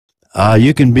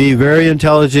You can be very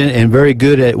intelligent and very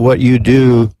good at what you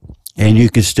do, and you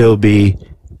can still be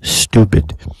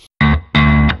stupid.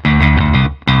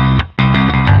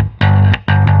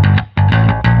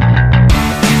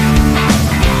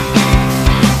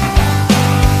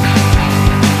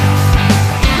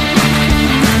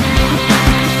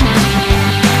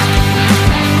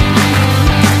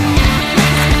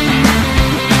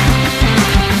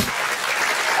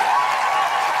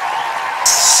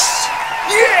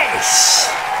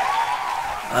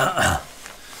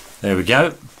 There we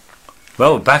go.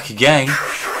 Well, we're back again.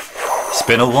 It's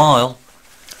been a while.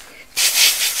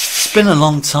 It's been a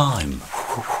long time.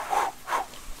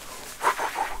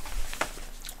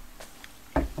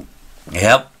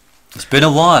 Yep. It's been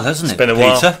a while, hasn't it? It's been a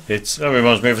Peter? while. That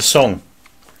reminds me of a song.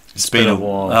 It's been a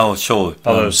while. Oh, sure.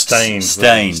 Oh, Stained.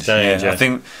 Stained. Yeah. I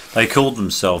think they called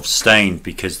themselves Stained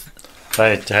because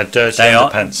they had dirty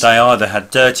underpants. They either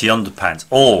had dirty underpants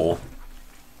or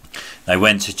they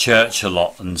went to church a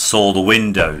lot and saw the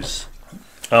windows.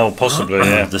 Oh, possibly,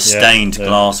 yeah. The stained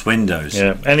glass windows.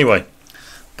 Yeah. Anyway.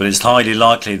 But it's highly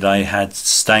likely they had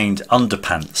stained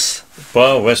underpants.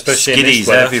 Well, especially in this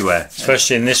weather, everywhere.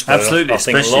 Especially in this weather. Absolutely. I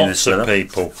think lots of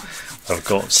people have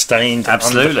got stained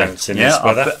underpants in this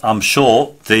weather. I'm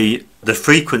sure the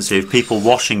frequency of people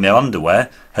washing their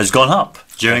underwear has gone up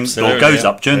goes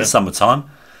up during the summertime.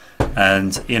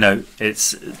 And, you know,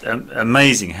 it's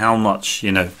amazing how much,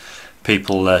 you know,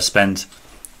 people spend,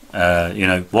 you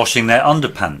know, washing their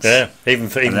underpants. Yeah, even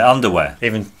their underwear.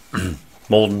 Even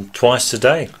more than twice a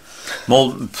day.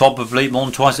 Probably more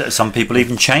than twice. Some people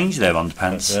even change their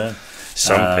underpants. Yeah.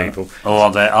 Some people, or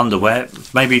their underwear,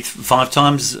 maybe five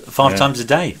times a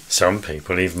day. Some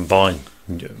people even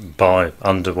buy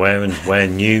underwear and wear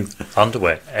new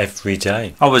underwear every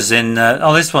day. I was in.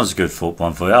 This one's a good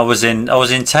one for you. I was in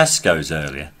Tesco's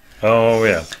earlier. Oh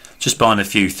yeah. Just buying a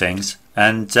few things,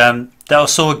 and I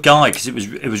saw a guy because it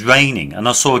was raining, and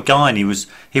I saw a guy, and he was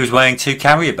wearing 2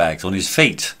 carrier bags on his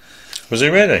feet. Was he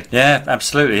really? Yeah,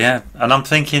 absolutely. Yeah, and I'm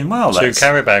thinking, well, 2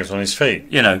 carrier bags on his feet.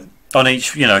 You know, on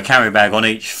each, you know, a carrier bag on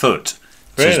each foot.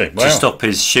 Really? To stop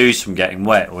his shoes from getting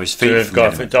wet or his feet from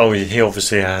getting wet. Oh, he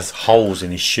obviously has holes in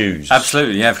his shoes.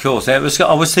 Absolutely, yeah, of course. I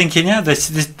was thinking, yeah,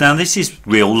 this is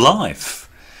real life,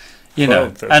 you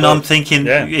know. And I'm thinking,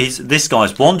 this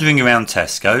guy's wandering around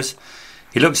Tesco's.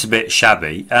 He looks a bit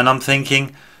shabby, and I'm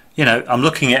thinking, you know, I'm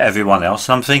looking at everyone else,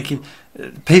 and I'm thinking,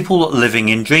 people living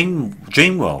in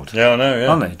dream world. Yeah, I know. Yeah,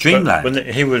 aren't they? Dreamland.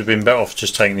 He would have been better off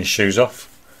just taking his shoes off.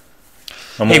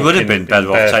 He would have been better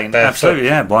off taking. Absolutely,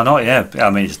 yeah. Why not? Yeah. I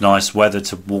mean, it's nice weather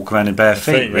to walk around in bare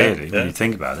feet, really, when you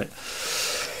think about it.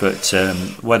 But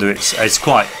whether it's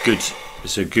quite good.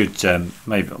 It's a good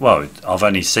maybe. Well, I've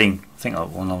only seen. I think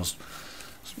when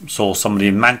saw somebody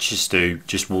in Manchester who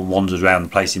just wandered around the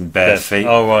place in bare feet.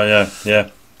 Oh right, yeah.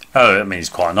 Oh, I mean, it's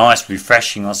quite nice,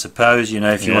 refreshing, I suppose. You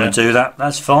know, if you want to do that,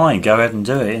 that's fine. Go ahead and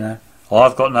do it. You know, well,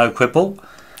 I've got no quibble.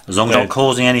 As long as not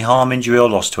causing any harm, injury, or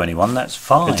loss to anyone, that's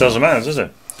fine. It doesn't matter, does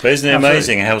it? But isn't it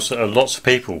amazing how lots of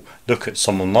people look at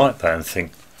someone like that and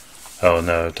think, "Oh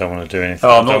no, I don't want to do anything."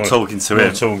 Oh, I'm not talking to him. I'm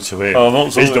not talking to him. Oh, I'm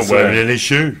not talking to him. He's not wearing any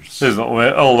shoes. He's not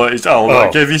wearing.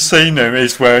 Like, have you seen him?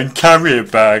 He's wearing carrier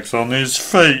bags on his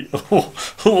feet.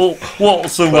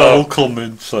 What's the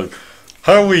welcoming to?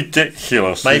 How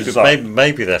ridiculous is that?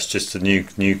 Maybe that's just a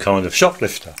new kind of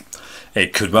shoplifter.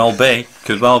 It could well be.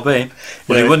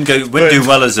 Well, he wouldn't do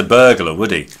well as a burglar,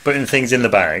 would he? Putting things in the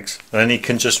bags, and then he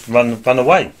can just run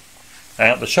away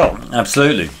out the shop.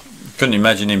 Absolutely. Couldn't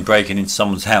imagine him breaking into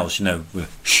someone's house, you know, with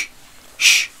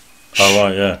shh. Oh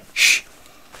right, yeah. Shh.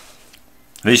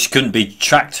 At least he couldn't be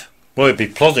tracked. Well, he'd be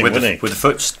plodding, wouldn't he? With the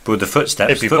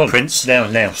footsteps, footprints.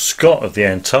 Now, Scott of the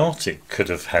Antarctic could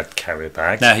have had carrier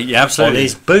bags. Now, he absolutely on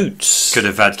his boots. Could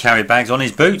have had carrier bags on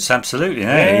his boots. Absolutely.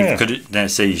 Yeah.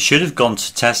 He should have gone to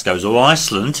Tesco's or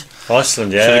Iceland.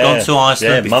 Iceland, yeah. Should have gone to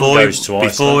Iceland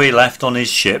before he left on his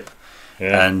ship.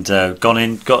 Yeah. And gone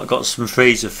in, got some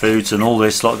freezer foods and all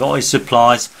this. Got his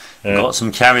supplies. Got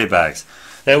some carrier bags.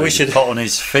 Yeah, we should put on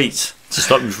his feet to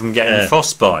stop him from getting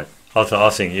frostbite. I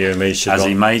think you and me should. As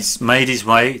he made his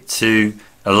way to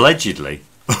allegedly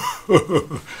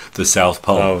the South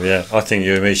Pole. Oh yeah, I think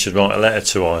you and me should write a letter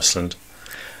to Iceland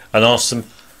and ask them.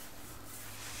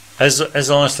 Has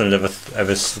Iceland ever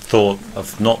thought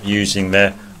of not using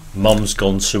their "Mum's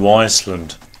gone to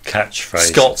Iceland"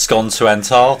 catchphrase? Scott's gone to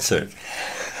Antarctic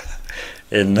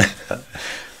in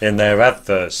their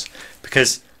adverts,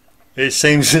 because it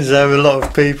seems as though a lot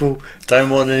of people don't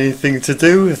want anything to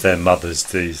do with their mothers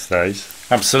these days.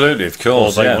 Absolutely, of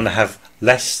course. Or they want to have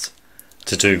less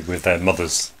to do with their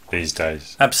mothers these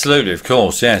days. Absolutely, of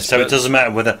course, yes. So it doesn't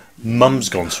matter whether Mum's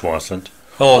gone to Iceland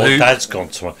or Dad's gone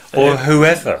to Iceland, or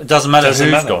whoever. It doesn't matter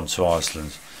who's gone to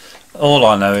Iceland. All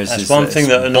I know is that's one thing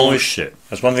that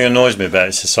annoys me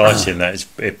about society, and that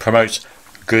it promotes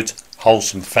good,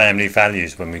 wholesome family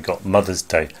values. When we've got Mother's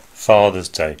Day, Father's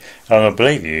Day, and I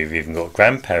believe you've even got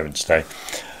Grandparents' Day,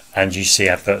 and you see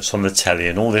adverts on the telly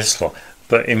and all this lot.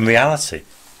 But in reality,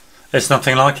 it's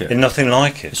nothing like it.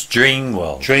 It's dream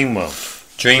world. Dream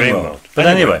world. But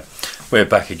anyway, we're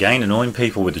back again, annoying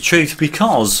people with the truth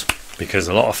because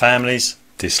a lot of families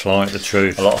dislike the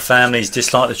truth. A lot of families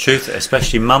dislike the truth,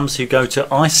 especially mums who go to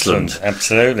Iceland.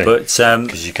 Absolutely. But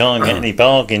because you can't get any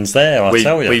bargains there, I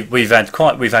tell you. We've had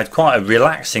quite a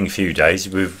relaxing few days.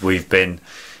 We've been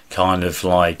kind of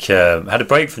like had a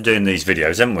break from doing these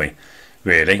videos, haven't we?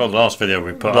 Really. Well, the last video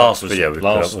we put up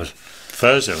was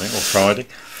Thursday, I think, or Friday.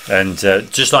 And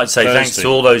just like to say thanks to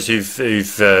all those who've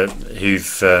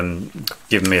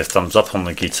given me a thumbs up on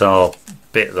the guitar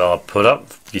bit that I put up,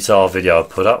 guitar video I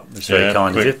put up. It's very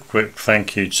kind of you. Quick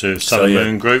thank you to Sun and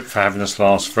Moon Group for having us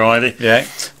last Friday. Yeah.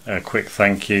 Quick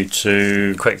thank you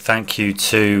to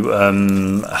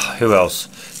who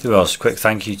else? Quick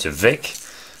thank you to Vic.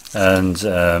 And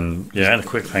and a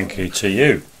quick thank you to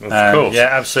you, of course. Yeah,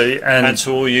 absolutely, and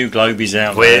to all you globies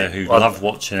out there who love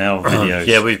watching our videos.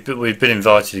 Yeah, we've been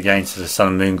invited again to the Sun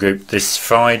and Moon Group this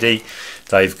Friday.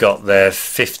 They've got their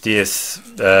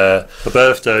 50th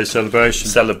birthday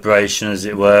celebration, as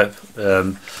it were.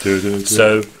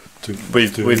 So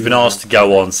we've been asked to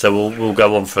go on, so we'll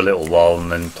go on for a little while, and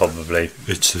then probably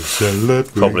it's a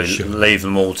celebration. Probably leave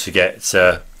them all to get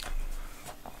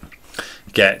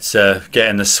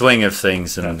in the swing of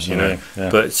things, and absolutely, you know. Yeah.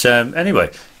 But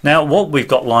anyway, now what we've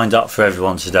got lined up for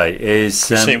everyone today is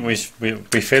we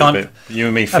feel a bit. You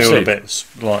and me feel absolutely. A bit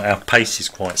like our pace is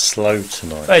quite slow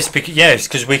tonight. It's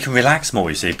because we can relax more.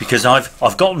 You see, because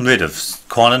I've gotten rid of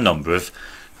quite a number of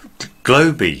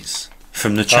globies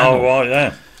from the channel. Oh right,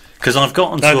 yeah. Because I've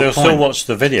gotten to a point. They'll still watch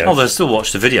the videos. Oh, they'll still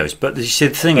watch the videos. But you see,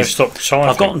 the thing is,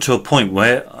 I've gotten to a point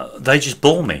where they just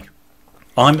bore me.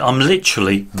 I'm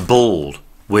literally bored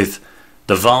with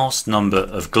the vast number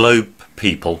of globe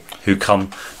people who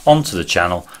come onto the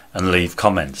channel and leave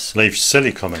comments. Leave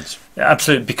silly comments.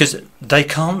 Absolutely, because they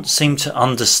can't seem to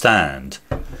understand.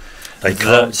 They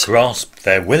can't grasp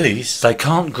their willies. They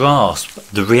can't grasp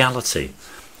the reality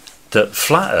that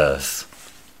Flat Earth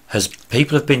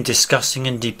people have been discussing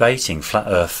and debating Flat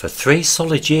Earth for 3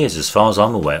 solid years, as far as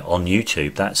I'm aware, on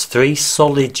YouTube. That's 3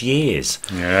 solid years.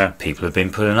 Yeah. People have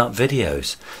been putting up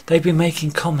videos. They've been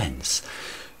making comments.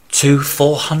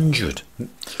 400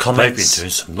 comments.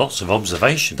 They've been doing lots of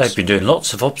observations. They've been doing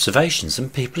lots of observations,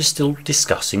 and people are still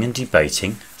discussing and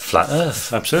debating Flat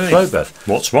Earth. Absolutely. Globe Earth.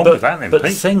 What's wrong with that then, But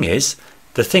the thing is,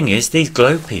 these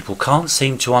globe people can't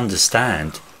seem to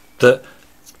understand that,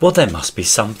 well, there must be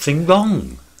something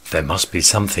wrong. There must be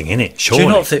something in it, surely. Do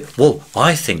you not think? Well,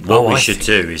 I think what we should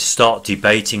do is start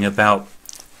debating about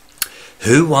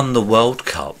who won the World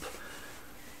Cup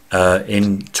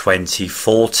in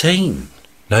 2014.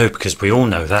 No, because we all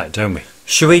know that, don't we?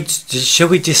 Shall we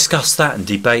discuss that and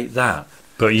debate that?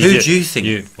 But who do you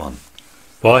think won?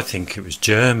 Well, I think it was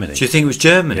Germany. Do you think it was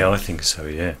Germany? Yeah, I think so.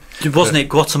 Yeah. Wasn't it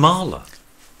Guatemala?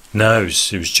 No,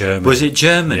 it was Germany. Was it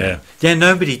Germany? Yeah. Yeah.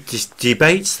 Nobody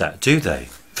debates that, do they?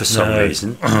 For some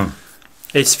reason,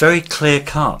 it's very clear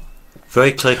cut.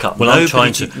 Very clear cut. Well, I'm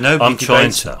trying to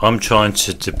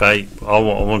debate. I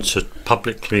want to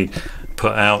publicly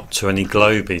put out to any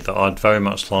globie that I'd very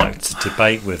much like to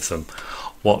debate with them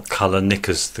what colour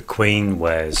knickers the Queen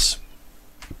wears.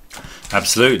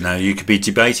 Absolutely. Now you could be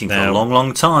debating for a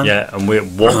long time. Yeah, and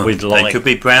what we'd like. They could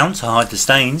be brown to hide the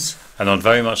stains. And I'd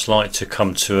very much like to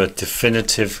come to a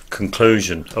definitive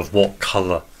conclusion of what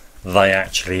colour they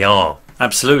actually are.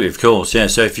 Absolutely, of course, yeah.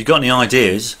 So if you've got any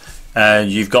ideas,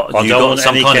 you've got some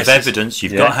kind of evidence.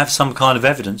 You've got to have some kind of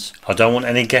evidence. I don't want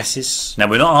any guesses. Now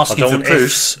we're not asking for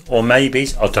proofs or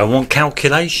maybes. I don't want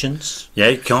calculations. Yeah,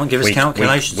 you can't give us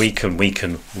calculations. We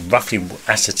can roughly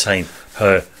ascertain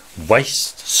her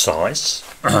waist size.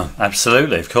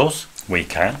 Absolutely, of course, we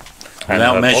can.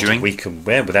 Without measuring,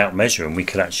 without measuring, we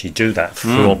could actually do that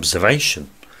through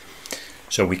observation.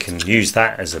 So we can use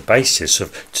that as a basis to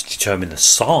determine the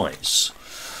size.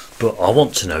 But I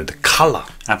want to know the colour.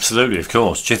 Absolutely, of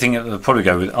course. Do you think they'll probably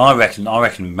go with? I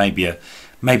reckon maybe a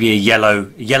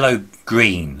yellow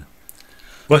green.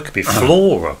 Well, it could be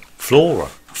floral. A floral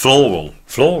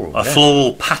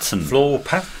pattern. Floral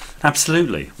pattern.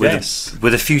 Absolutely.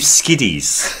 With a few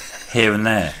skiddies here and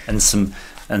there, and some.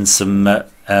 And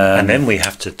then we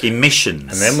have to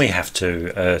emissions. And then we have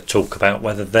to talk about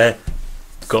whether they're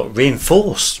got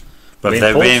reinforced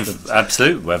Whether they're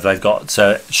absolutely, whether they've got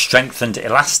strengthened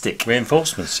elastic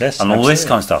reinforcements, yes, and all this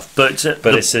kind of stuff. But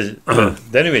the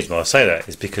only reason why I say that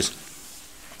is because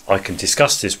I can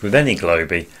discuss this with any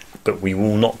Globie, but we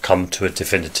will not come to a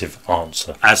definitive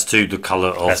answer as to the colour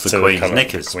of the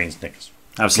Queen's knickers.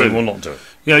 Absolutely, we will not do it.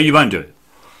 Yeah, you won't do it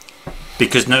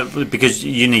because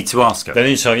you need to ask her. The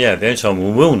only time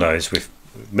we will know is with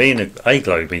me and a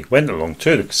Globie went along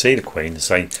to see the Queen and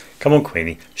say, "Come on,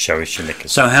 Queenie, show us your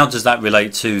knickers." So how does that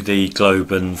relate to the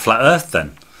globe and flat Earth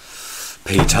then,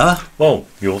 Peter? Well,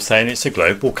 you're saying it's a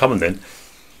globe. Well, come on then.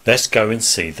 Let's go and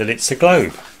see that it's a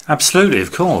globe. Absolutely,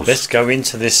 of course. Let's go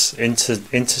into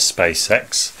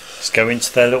SpaceX. Let's go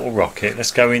into their little rocket.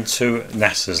 Let's go into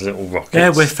NASA's little rocket. Yeah,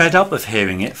 we're fed up of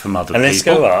hearing it from other people. And let's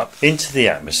go up into the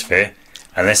atmosphere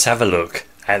and let's have a look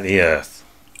at the Earth.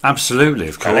 Absolutely,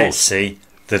 of course. And let's see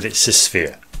that it's a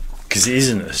sphere. Because it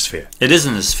isn't a sphere. It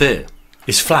isn't a sphere.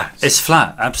 It's flat. It's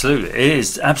flat, absolutely. It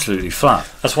is absolutely flat.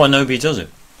 That's why nobody does it.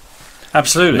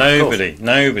 Absolutely.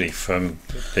 Nobody from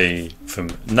Joe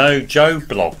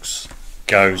Blogs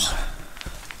goes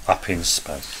up in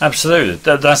space. Absolutely.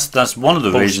 That's one of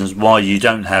the reasons why you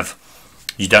don't have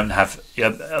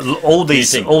all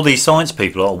these science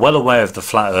people are well aware of the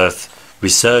flat Earth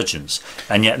resurgence,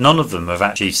 and yet none of them have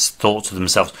actually thought to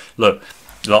themselves, look,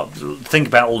 think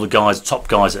about all the top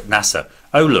guys at NASA.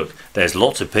 Oh look, there's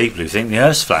lots of people who think the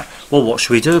Earth's flat. Well, what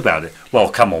should we do about it? Well,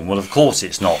 come on. Well, of course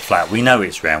it's not flat. We know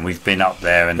it's round. We've been up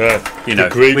there, and we've been to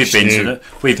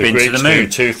the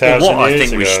moon. Well, what I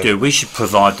think we should do, we should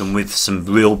provide them with some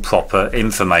real proper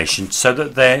information so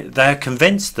that they're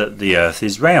convinced that the Earth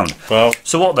is round. Well,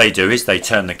 so what they do is they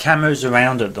turn the cameras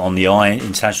around on the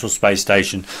International Space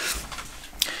Station.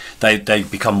 They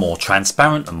become more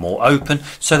transparent and more open,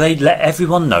 so they let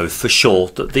everyone know for sure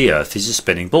that the Earth is a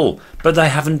spinning ball. But they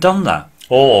haven't done that.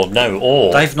 Or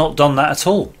they've not done that at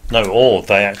all. Or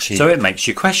they actually. So it makes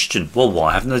you question. Well,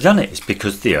 why haven't they done it? It's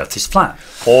because the Earth is flat.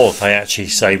 Or they actually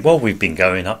say, well, we've been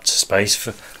going up to space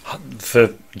for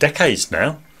decades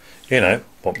now.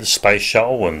 What the space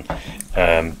shuttle and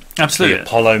absolutely the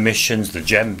Apollo missions, the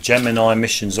Gemini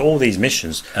missions, all these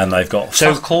missions, and they've got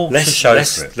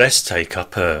let's take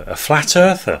up a flat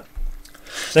earther.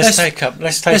 Let's take up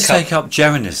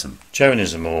Jeranism.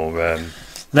 Jeranism, or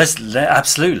let's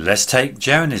take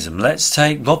Jeranism. Let's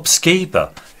take Rob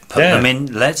Skiba.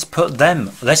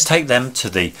 Let's take them to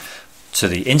the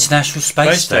International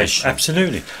Space Station.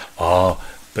 Absolutely.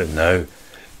 But no.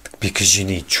 Because you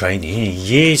need training, you need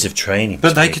years of training.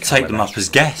 But they could take them up as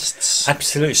guests.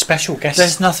 Absolutely, special guests.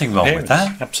 There's nothing wrong with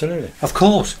that. Absolutely. Of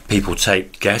course. People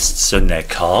take guests in their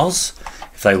cars.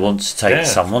 If they want to take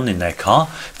someone in their car.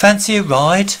 Fancy a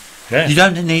ride? Yeah. You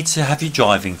don't need to have your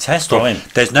driving test.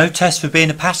 There's no test for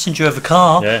being a passenger of a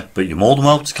car. Yeah. But you're more than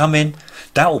welcome to come in.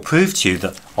 That will prove to you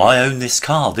that I own this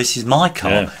car. This is my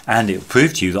car. And it will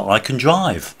prove to you that I can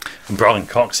drive. And Brian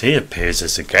Cox, he appears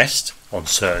as a guest on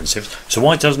certain ships. So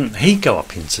why doesn't he go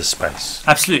up into space?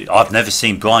 Absolutely. I've never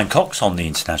seen Brian Cox on the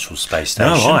International Space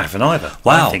Station. No, I haven't either.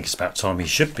 Wow. I think it's about time he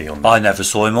should be on there. I never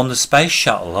saw him on the space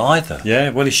shuttle either. Yeah,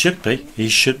 well, he should be. He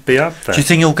should be up there. Do you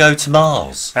think he'll go to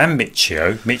Mars? And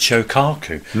Michio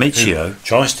Kaku. Michio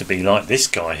tries to be like this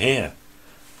guy here.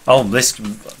 Oh, this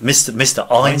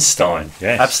Mr. Einstein.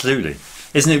 Yes. Absolutely.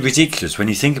 Isn't it ridiculous when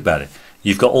you think about it?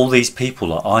 You've got all these people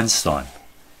like Einstein.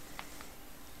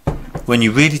 When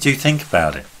you really do think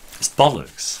about it, it's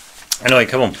bollocks. Anyway,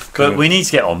 come on. But we need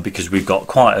to get on because we've got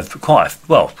quite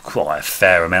a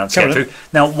fair amount to get through.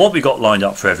 Now, what we've got lined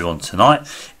up for everyone tonight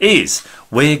is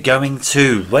we're going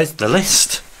to. Where's the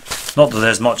list? Not that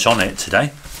there's much on it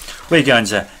today. We're going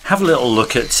to have a little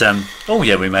look at.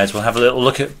 We may as well have a little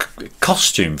look at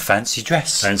costume, fancy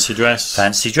dresses in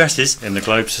the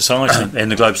Globe Society. In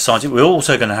the Globe Society, we're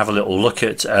also going to have a little look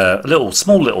at a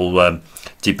small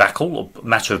debacle, or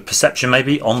matter of perception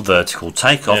maybe, on vertical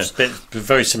takeoffs. Yeah,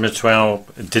 very similar to our.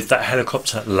 Did that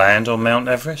helicopter land on Mount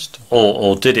Everest,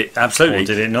 or did it? Absolutely, or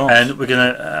did it not? And we're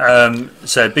going to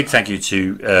say a big thank you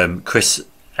to Chris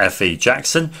F.E.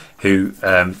 Jackson, who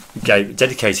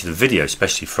dedicated a video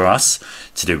especially for us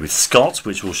to do with Scott,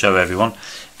 which we'll show everyone.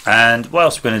 And what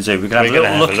else we're going to do? We're going to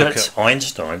have a little look at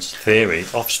Einstein's theory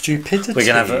of stupidity. We're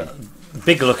going to have a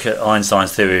big look at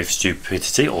Einstein's theory of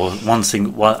stupidity, or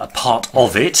a part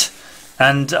of it.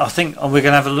 And I think we're going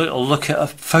to have a little look at a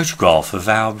photograph of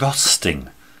our rusting.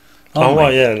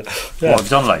 Yeah. What I've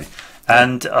done lately.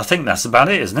 And I think that's about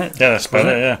it, isn't it? Yeah, that's about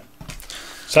it, yeah.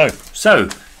 So,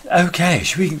 okay,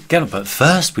 should we get up? But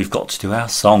first, we've got to do our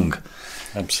song.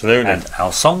 Absolutely. And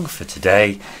our song for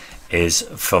today is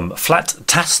from Flat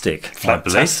Tastic, I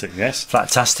believe. Tastic, yes. Flat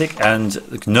Tastic and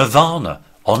Nirvana,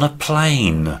 On a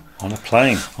Plane. On a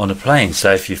plane. On a plane.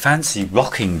 So if you fancy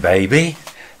rocking, baby,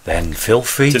 then feel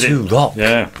free to rock.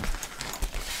 Yeah.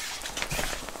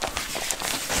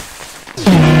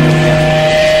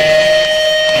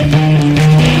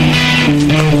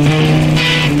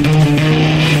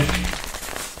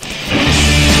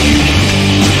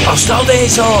 I stole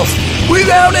this off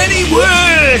without any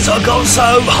words. I got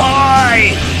so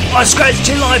high, I scratched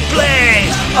till I bled.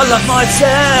 I love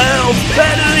myself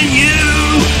better than you.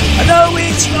 I know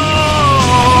it's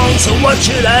wrong, so what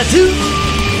should I do?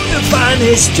 The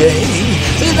finest day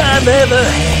that I've ever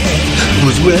had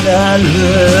was when I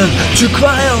learned to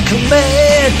cry on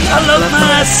command. I love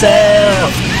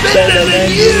myself better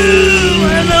than you.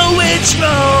 I know it's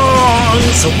wrong,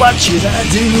 so what should I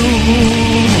do?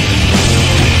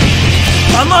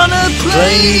 I'm on a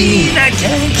plane, I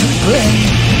can't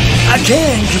complain, I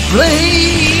can't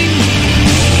complain.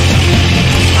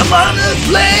 I'm on a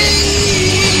plane.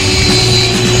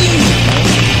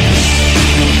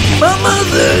 My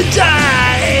mother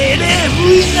died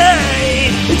every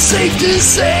night, it's safe to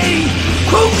say,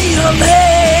 quote me on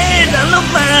that. I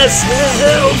love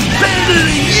myself better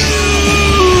than you.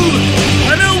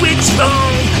 I know it's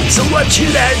wrong, so what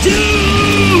should I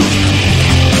do?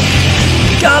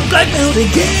 Got blackmailed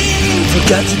again,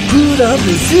 forgot to put on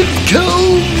the zip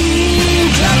code.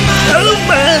 I love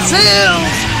myself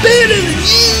better than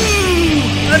you.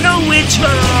 I know it's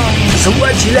wrong, so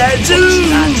what should I do?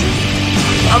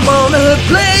 I'm on a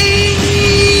plane,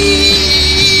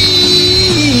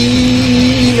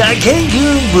 I can't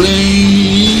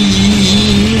complain.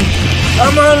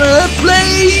 I'm on a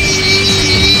plane.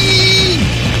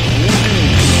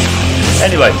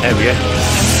 Anyway, there we go.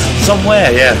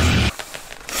 Somewhere, yeah.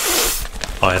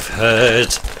 I've heard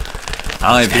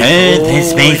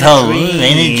this before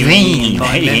in a dream.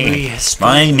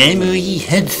 My memory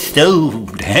had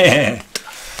stolen.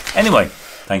 Anyway,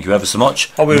 thank you ever so much.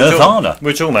 Nirvana.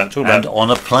 We're talking about. And On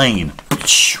a Plane.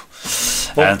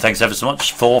 And thanks ever so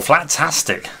much for Flat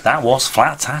Tastic. That was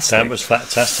Flat Tastic. That was Flat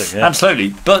Tastic, yeah.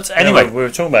 Absolutely. But anyway. We were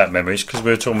talking about memories because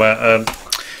we were talking about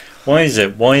why is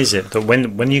it that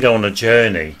when you go on a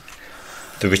journey,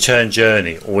 the return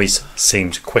journey always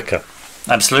seems quicker.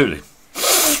 Absolutely.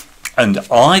 And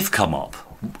I've come up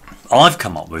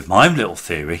with my own little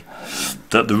theory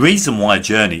that the reason why a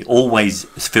journey always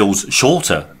feels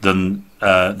shorter than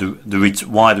why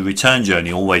the return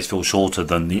journey always feels shorter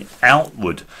than the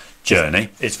outward journey.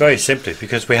 It's very simply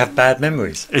because we have bad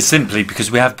memories. It's simply because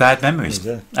we have bad memories.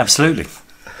 Yeah. Absolutely.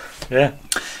 Yeah.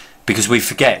 Because we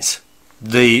forget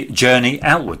the journey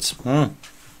outwards.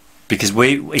 Because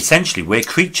we're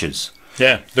creatures.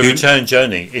 Yeah, the return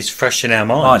journey is fresh in our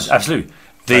minds. Absolutely.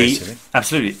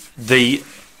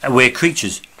 We're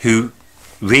creatures who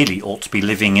really ought to be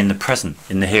living in the present,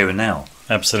 in the here and now.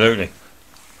 Absolutely.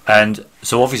 And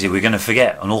so obviously we're going to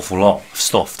forget an awful lot of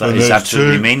stuff that is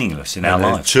absolutely meaningless in our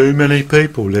lives. Too many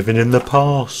people living in the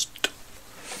past.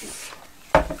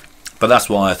 But that's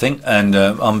why I think, and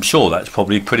I'm sure that's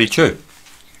probably pretty true.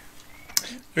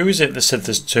 Who is it that said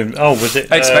this to? Oh, was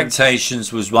it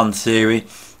expectations was one theory.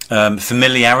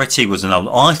 Familiarity was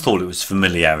another. I thought it was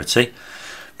familiarity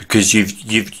because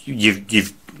you've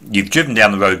driven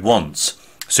down the road once,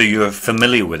 so you're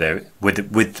familiar with it,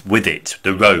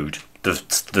 the road,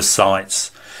 the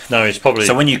sights. No, it's probably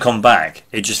so when you come back,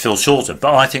 it just feels shorter.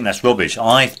 But I think that's rubbish.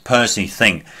 I personally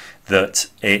think that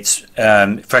it's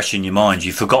fresh in your mind.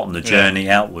 You've forgotten the journey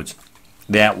outwards,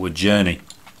 the outward journey.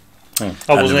 Oh,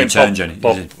 wasn't the return journey.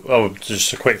 Bob,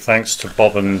 just a quick thanks to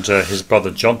Bob and his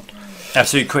brother John.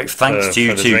 Absolutely quick thanks to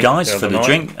you two guys for the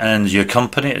drink and your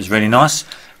company. It was really nice.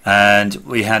 And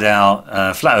we had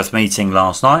our Flat Earth meeting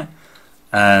last night,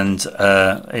 and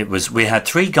we had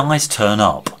 3 guys turn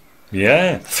up.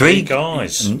 Yeah, 3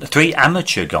 guys, 3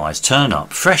 amateur guys turn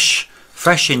up, fresh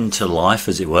into life,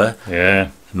 as it were.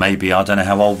 Yeah. Maybe, I don't know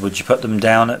how old would you put them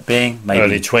down at being? Maybe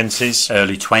early 20s.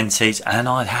 Early 20s, and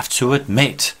I'd have to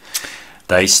admit,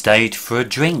 they stayed for a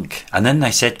drink, and then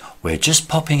they said, "We're just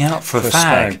popping out for a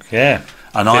fag." Yeah,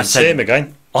 and I said, see him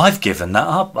again. "I've given that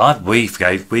up. We've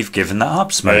given that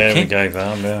up, smoking." Yeah, we gave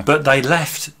up. Yeah. But they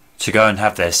left to go and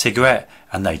have their cigarette,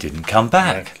 and they didn't come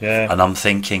back. Yeah. And I'm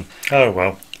thinking, oh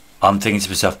well. I'm thinking to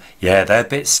myself, yeah, they're a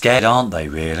bit scared, aren't they?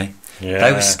 Really? Yeah.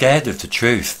 They were scared of the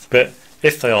truth. But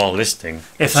if they are listening,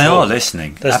 there's nothing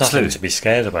absolutely to be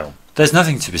scared about. There's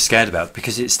nothing to be scared about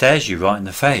because it stares you right in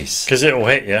the face. Because it'll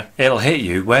hit you. It'll hit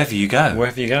you wherever you go.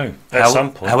 Wherever you go. At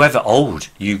some point. However old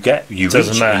you get,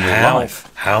 doesn't matter in your life.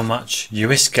 How much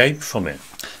you escape from it.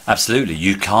 Absolutely,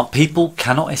 you can't. People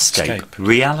cannot escape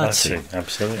reality.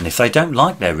 Absolutely. And if they don't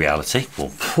like their reality,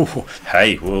 well,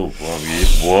 hey, whoa.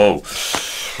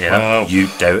 Yeah,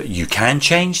 you can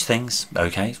change things.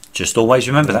 Okay, just always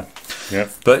remember that. Yeah.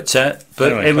 But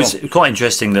Anyway, it was quite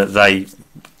interesting that they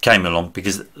came along,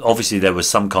 because obviously there was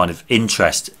some kind of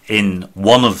interest in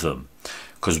one of them,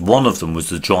 because one of them was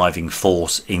the driving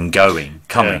force in coming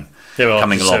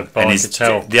along,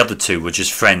 and the other two were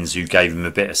just friends who gave him a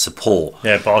bit of support.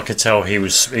 Yeah, but I could tell he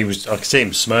was I could see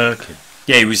him smirking.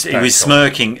 Yeah, he was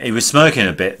smirking. He was smirking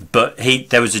a bit, but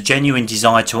there was a genuine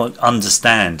desire to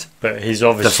understand. But he's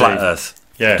obviously the flat Earth.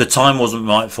 Yeah, the time wasn't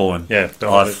right for him. Yeah,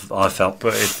 I felt.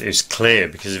 But it's clear,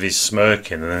 because of his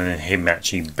smirking and then him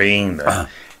actually being there.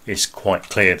 It's quite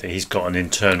clear that he's got an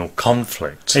internal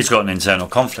conflict. He's got an internal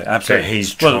conflict, absolutely. But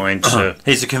he's trying to...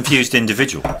 He's a confused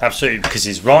individual. Absolutely, because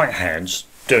his right hand's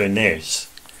doing this,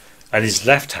 and his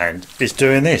left hand is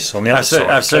doing this on the other side.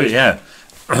 Absolutely, yeah.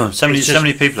 so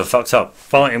many people are fucked up.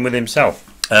 Fighting with himself.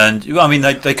 And, I mean,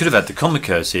 they could have had the common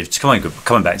courtesy of coming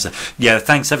back and say, yeah,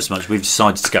 thanks ever so much, we've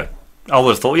decided to go. I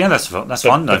would have thought, yeah, that's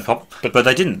fine, no problem. But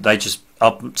they didn't. They just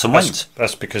up and went.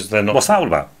 That's because they're not... What's that all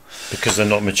about? Because they're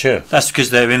not mature. That's because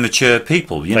they're immature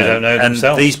people. They don't know and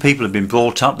themselves. These people have been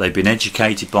brought up, they've been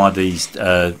educated by these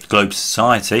globe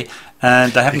society,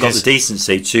 and they haven't got the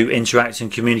decency to interact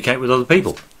and communicate with other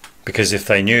people. Because if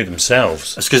they knew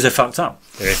themselves... That's because they're fucked up.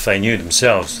 If they knew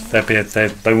themselves, they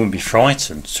wouldn't be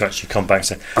frightened to actually come back and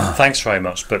say, thanks very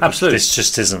much, but absolutely, this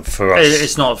just isn't for us.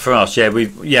 It's not for us. Yeah,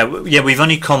 we've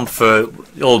only come for...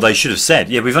 Or they should have said,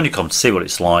 yeah, we've only come to see what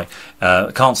it's like.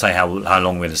 I can't say how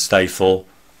long we're going to stay for.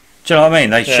 Do you know what I mean?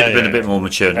 They should have been a bit more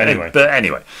mature. Anyway,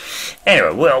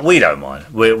 well, we don't mind.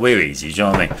 We're easy. Do you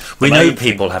know what I mean? We know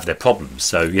people have their problems,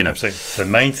 so the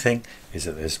main thing is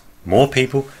that there's more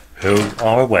people who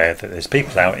are aware that there's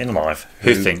people out in life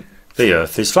who think the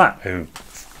Earth is flat, who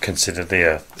consider the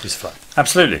Earth is flat.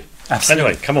 Absolutely.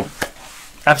 Anyway, come on.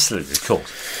 Absolutely, of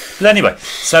course. But anyway,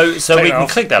 so we can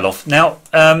click that off now.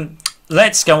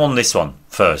 Let's go on this one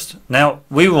first. Now,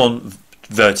 we were on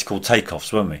vertical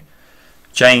takeoffs, weren't we?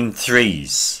 Jane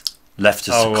Threes left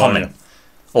us a comment,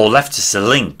 or left us a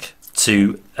link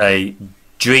to a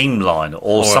Dreamliner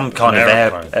or some kind of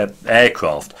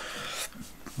aircraft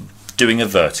doing a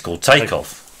vertical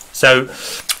takeoff. So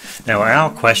now our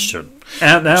question.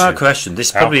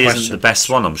 This probably isn't the best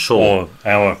one, I'm sure.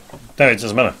 No, it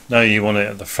doesn't matter. No, you want it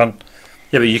at the front.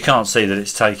 Yeah, but you can't see that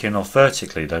it's taking off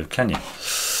vertically, though, can you?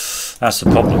 That's the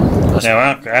problem.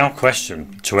 Our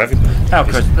question to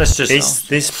everybody. Is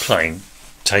this plane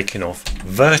taking off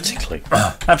vertically?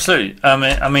 Absolutely.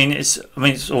 I mean, it's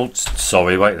all.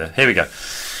 Sorry, wait there. Here we go.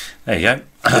 There you go.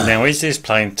 Now, is this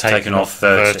plane taking off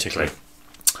vertically?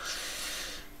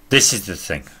 This is the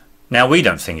thing. Now, we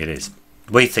don't think it is.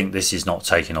 We think this is not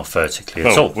taking off vertically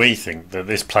at all. We think that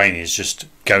this plane is just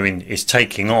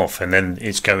taking off, and then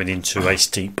it's going into a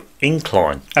steep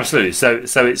incline. Absolutely.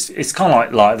 So it's kind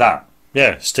of like that.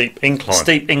 Yeah, steep incline.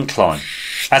 Steep incline,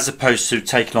 as opposed to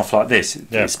taking off like this.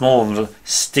 Yeah. It's more of a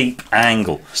steep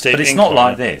angle. But it's not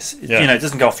like this. Yeah. It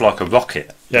doesn't go off like a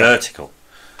rocket, vertical,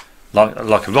 like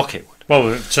a rocket would.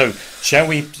 Well, so shall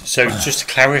we? So just to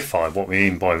clarify what we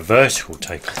mean by vertical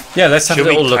takeoff. Yeah, let's have a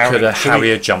little look at a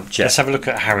Harrier jump jet. Let's have a look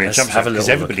at a Harrier jump jet, because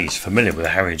everybody's familiar with a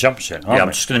Harrier jump jet. I'm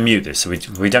just going to mute this so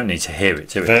we don't need to hear it,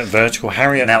 do we? Vertical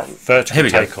Harrier. Now, vertical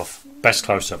takeoff. Best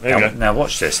close up. There we go. Now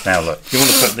watch this. Now look. You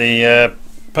want to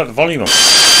put the volume on.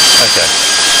 Okay.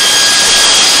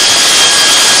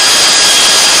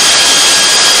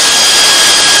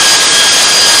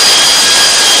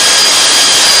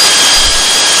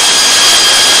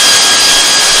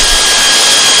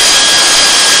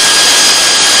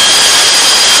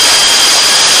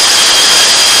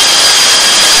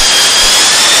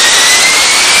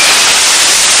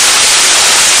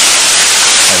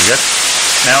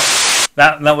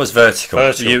 Now that was vertical. I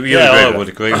would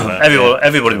agree with that.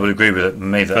 Everybody would agree with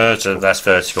me that that's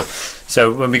vertical.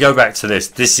 So when we go back to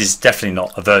this is definitely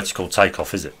not a vertical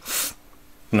takeoff, is it?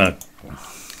 No.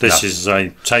 This is a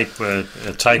takeoff.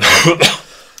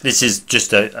 This is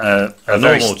just a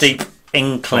very steep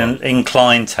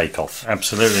incline takeoff.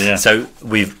 Absolutely, yeah. So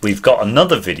we've got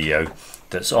another video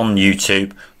that's on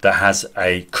YouTube that has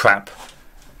a crap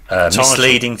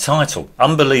misleading title.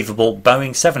 Unbelievable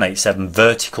Boeing 787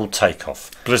 vertical takeoff.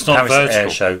 But it's not Paris vertical. Air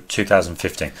Show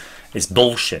 2015. It's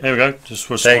bullshit. There we go. Just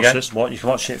watch this. What, you can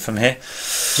watch it from here.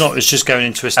 It's just going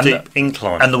into a steep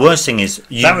incline. And the worst thing is,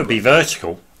 that would be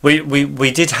vertical.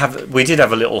 We did have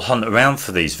a little hunt around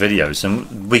for these videos,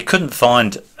 and we couldn't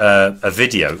find a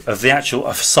video of the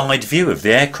actual side view of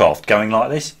the aircraft going like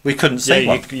this. We couldn't see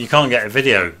one. You can't get a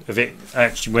video of it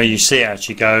actually where you see it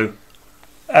actually go.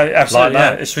 Absolutely, like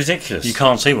that. It's ridiculous. You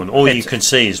can't see one. All you can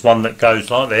see is one that goes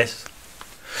like this,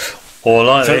 or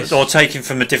like this, or taken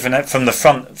from a different, from the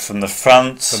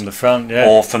front, yeah,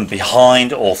 or from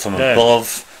behind, or from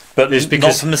above. But it's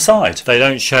because not from the side. They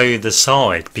don't show you the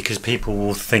side because people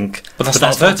will think. But that's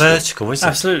not vertical, is it?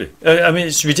 Absolutely. I mean,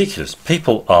 it's ridiculous.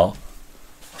 People are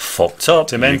fucked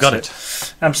up. You got it.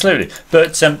 Absolutely.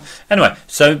 But anyway,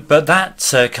 but that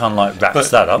kind of like wraps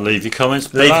that up. Leave your comments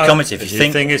below. Leave your comments if you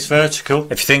think it's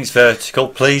vertical. If you think it's vertical,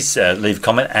 please leave a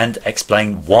comment and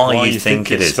explain why you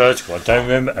think it is vertical. I don't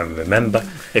remember.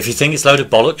 If you think it's a load of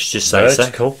bollocks, just say so.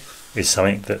 Vertical is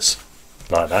something that's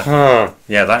like that.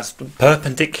 Yeah, that's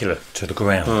perpendicular to the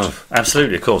ground.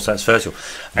 Absolutely, of course, that's vertical.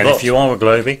 And if you are a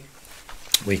globie,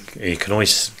 you can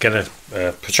always get a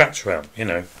protractor out.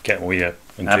 Get all your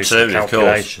absolutely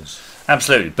calculations. Of course.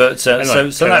 Absolutely, but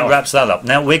anyway, so that wraps that up.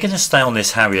 Now we're going to stay on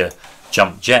this Harrier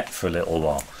jump jet for a little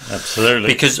while. Absolutely,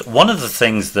 because one of the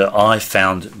things that I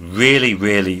found really,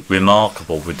 really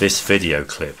remarkable with this video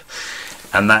clip,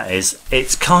 and that is,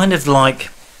 it's kind of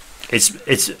like.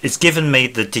 It's given me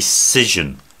the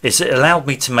decision. It's allowed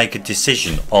me to make a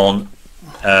decision on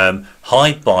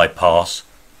high bypass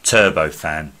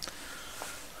turbofan.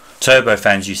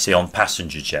 Turbofans you see on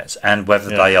passenger jets, and whether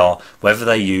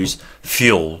they use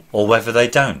fuel or whether they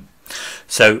don't.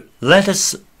 So let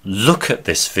us look at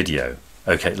this video.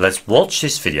 Okay, let's watch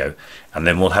this video, and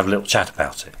then we'll have a little chat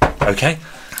about it. Okay.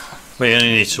 We only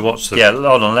need to watch the. Yeah,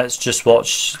 hold on. Let's just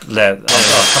watch. I'll come in 14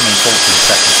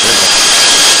 seconds.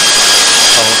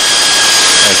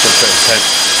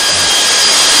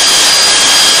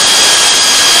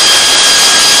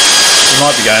 You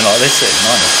might be going like this,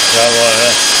 mightn't it? Yeah, right,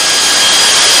 yeah.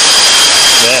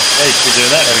 Yeah, you should be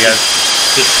doing that. There we go.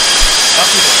 Just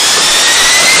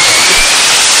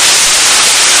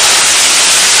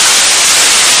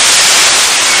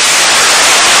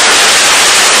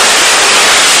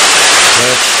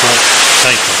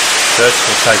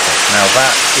vertical takeoff. Now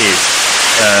that is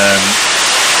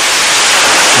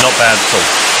not bad at all.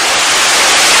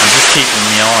 I'm just keeping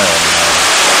my eye on.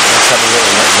 Let's have a little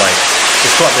wait.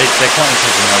 It's quite. They're quite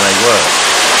interesting how they work.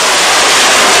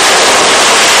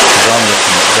 Because I'm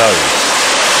looking at those.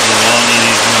 Well, I'm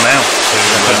using the mouse to.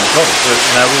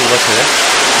 Now we'll look at it.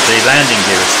 The landing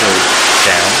gear is still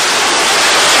down.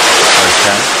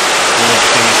 Okay. What do you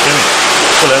think it's doing?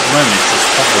 Well, at the moment it's just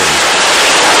hovering.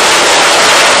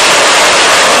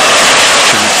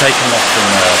 Because it's taken off from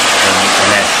an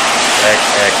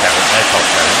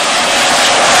aircraft carrier,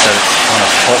 so it's kind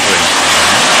of hovering.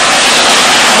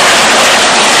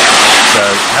 So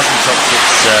it hasn't touched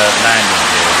its landing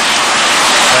gear.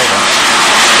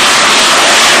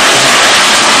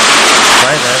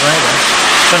 Wait there.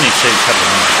 It's only a couple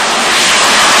of minutes.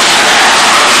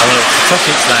 I want it to touch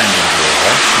its landing gear,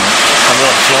 right? And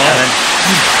what fly? And then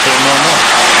put them on.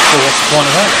 Well, what's the point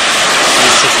of that?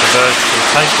 It's just a vertical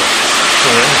takeoff.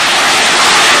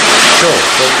 Sure,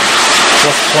 but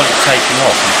what's the point of taking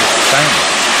off and just staying?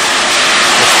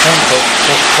 What's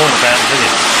the point about the video?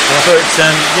 But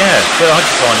I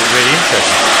just find it really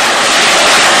interesting.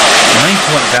 The main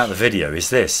point about the video is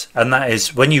this, and that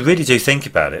is, when you really do think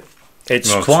about it,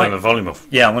 it's quite... Turn the volume off.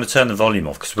 Yeah, I'm going to turn the volume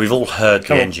off, because we've all heard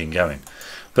the engine going.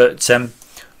 But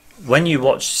when you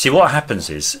watch... See, what happens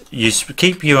is, you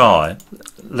keep your eye...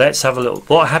 Let's have a little...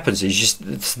 What happens is,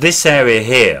 it's this area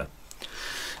here,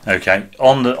 okay,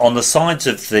 on the sides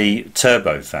of the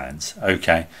turbofans,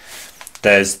 okay,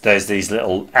 there's these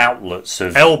little outlets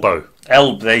of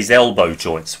these elbow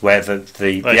joints where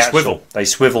they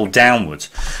swivel downwards.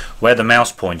 Where the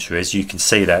mouse pointer is, you can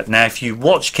see that. Now, if you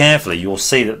watch carefully, you'll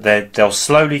see that they'll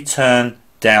slowly turn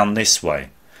down this way.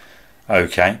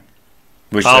 Okay,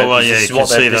 this is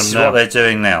what they're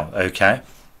doing now. Okay.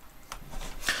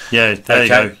 Yeah, there you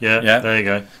go. Yeah, there you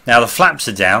go. Now the flaps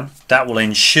are down. That will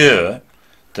ensure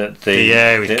that the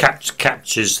air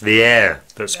captures the air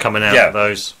that's coming out of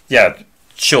those. Yeah,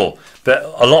 sure. But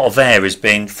a lot of air is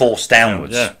being forced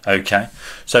downwards. Yeah. Okay.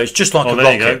 So it's just like a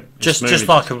rocket. Just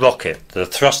like a rocket. The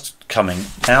thrust coming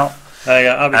out. There you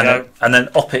go. Up we go. And then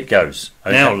up it goes.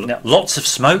 Okay? Now, lots of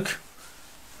smoke.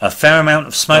 A fair amount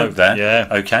of smoke there. Yeah.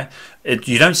 Okay.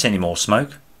 You don't see any more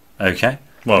smoke. Okay.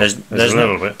 Well, there's a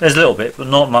little bit. There's a little bit, but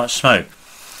not much smoke.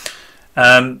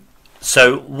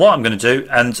 So what I'm going to do,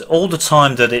 and all the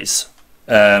time that it's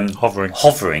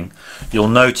hovering, you'll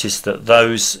notice that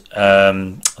those I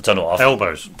don't know,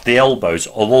 the elbows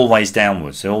are always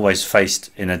downwards. They're always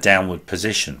faced in a downward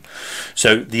position.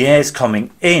 So the air's coming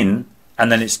in,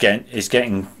 and then it's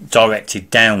getting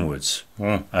directed downwards.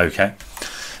 Okay.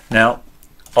 Now,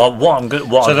 what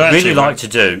I'd really like to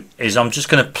do is I'm just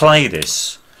going to play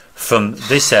this from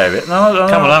this area. No,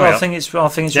 Come on, I think it's really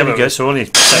good. It's only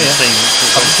 17.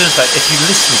 I was going to say, if you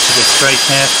listen to this very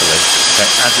carefully, okay,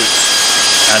 as it's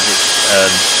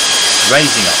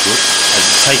raising upwards, as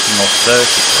it's taking off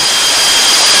vertically.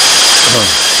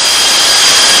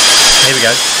 Here we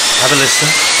go. Have a listen.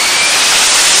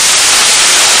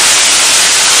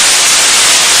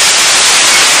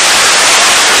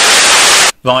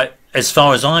 Right, as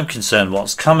far as I'm concerned,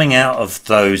 what's coming out of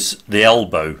the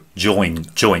elbow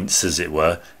joints, as it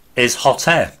were, is hot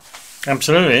air.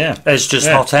 Absolutely, yeah. There's just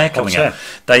hot air coming out.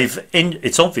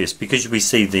 It's obvious because we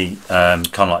see the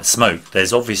kind of like smoke.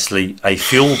 There's obviously a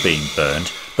fuel being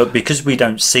burned, but because we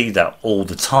don't see that all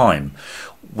the time,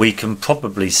 we can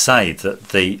probably say that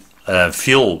the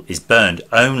fuel is burned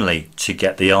only to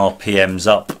get the RPMs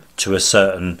up to a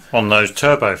certain on those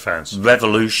turbofans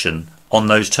revolution on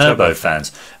those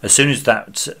turbofans. As soon as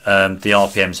that the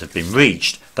RPMs have been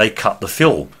reached, they cut the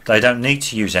fuel. They don't need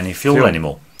to use any fuel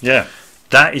anymore. Yeah.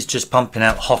 That is just pumping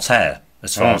out hot air,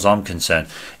 as far as I'm concerned.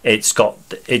 It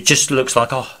just looks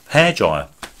like a hairdryer.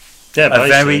 Yeah, a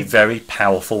very, very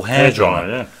powerful hairdryer.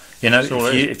 Yeah. You know,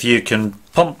 if you can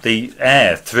pump the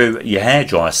air through your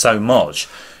hairdryer so much,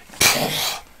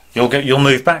 you'll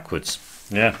move backwards.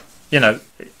 Yeah. You know,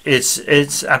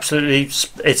 it's absolutely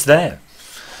there.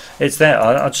 It's there.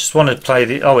 I just want to play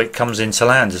the. Oh, it comes into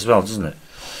land as well, doesn't it?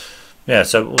 Yeah.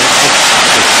 So coming into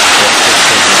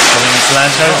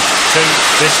land. So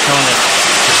this kind of.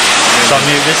 So I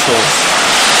mute this or.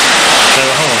 So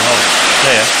hold on.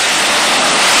 Yeah.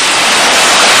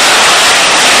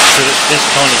 So this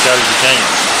kind of goes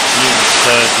against Newton's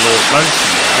third law of motion.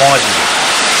 Why does it?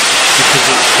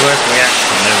 Because for every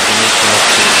action there is an equal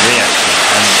opposite reaction,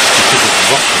 and because of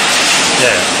rockets,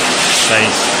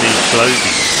 these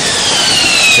globies.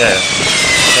 Yeah.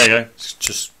 There you go.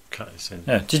 Just cut this in.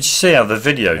 Yeah. Did you see how the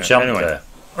video jumped there?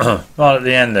 Right at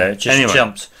the end there, it just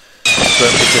jumped.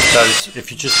 But because those,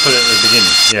 if you just put it at the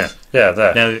beginning, there.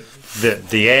 Now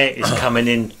the air is coming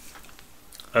in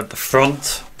at the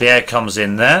front. The air comes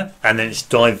in there, and then it's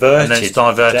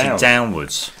diverted.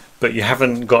 Downwards. But you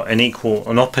haven't got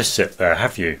an opposite there,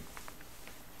 have you?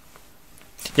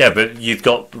 Yeah, but you've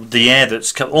got the air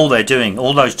that's all they're doing.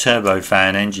 All those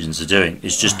turbofan engines are doing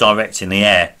is just directing the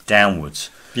air downwards.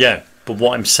 Yeah. But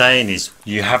what I'm saying is,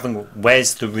 you haven't.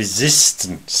 Where's the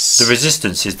resistance? The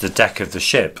resistance is the deck of the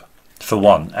ship, for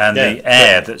one, and the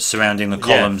air that's surrounding the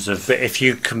columns of. But if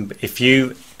you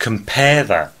compare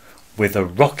that with a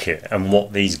rocket and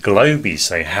what these globies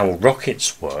say, how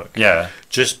rockets work,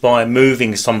 just by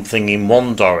moving something in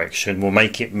one direction will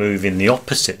make it move in the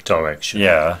opposite direction.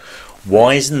 Yeah.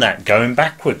 Why isn't that going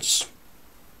backwards?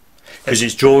 Because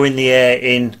it's drawing the air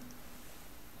in.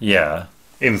 Yeah.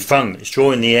 In front, it's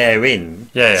drawing the air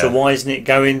in. Yeah. So why isn't it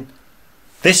going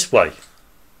this way?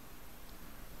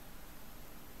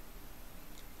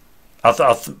 I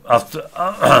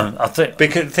think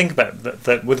because think about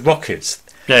that with rockets.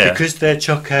 Yeah. Because they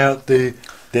chuck out the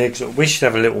we should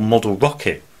have a little model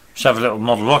rocket. Should have a little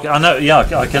model rocket. I know. Yeah,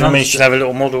 I can. I mean, should have a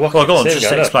little model rocket. Well, go on.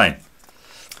 Just explain.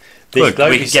 Look,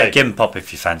 we could get a Gimpop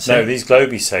if you fancy. No, these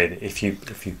globies say that if you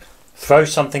throw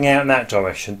something out in that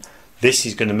direction, this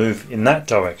is going to move in that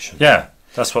direction. Yeah,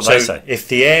 that's what they say. If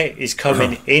the air is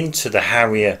coming into the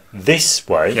Harrier this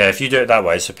way, if you do it that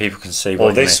way, so people can see.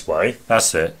 Or this way,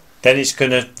 that's it. Then it's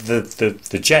going to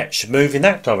the jet should move in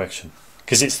that direction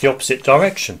because it's the opposite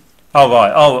direction. Oh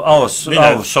right.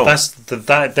 Sure. That's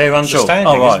their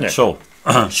understanding, isn't it? Sure.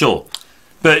 Sure.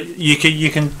 But you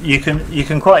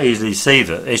can quite easily see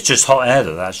that it's just hot air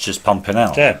that's just pumping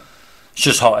out. Yeah. It's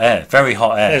just hot air, very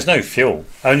hot air. There's no fuel.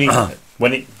 Only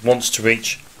when it wants to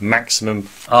reach maximum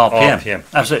RPM.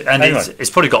 Absolutely. And it's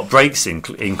probably got brakes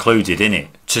included in it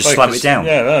to slow it down.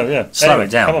 Slow it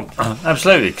down. Come on.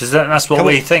 Absolutely, because that's what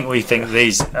we think. We think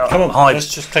these high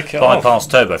bypass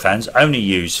turbofans only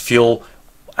use fuel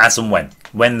as and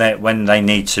when they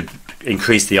need to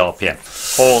increase the RPM.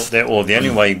 Or the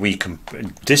only way we can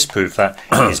disprove that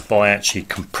is by actually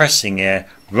compressing air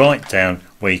right down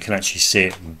where you can actually see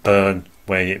it burn,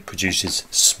 where it produces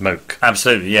smoke.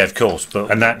 Absolutely, yeah, of course.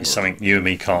 And that is something you and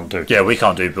me can't do. Yeah, we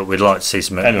can't do, but we'd like to see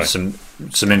some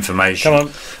information. Come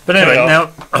on. But anyway,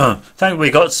 now we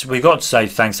got to say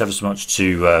thanks ever so much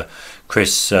to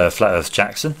Chris Flat Earth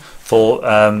Jackson for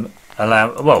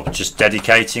just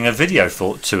dedicating a video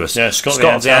to us. Yeah, Scott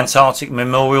of the Antarctic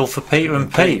Memorial for Peter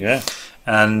and Pete. Yeah.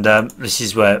 And this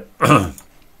is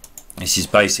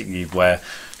basically where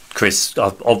Chris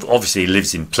obviously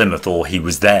lives in Plymouth, or he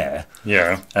was there.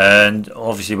 Yeah. And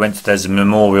obviously there's a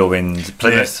memorial in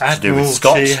Plymouth to do with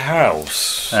Scott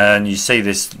House. And you see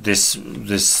this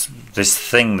this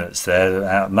thing that's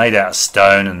there, made out of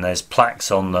stone, and there's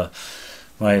plaques on the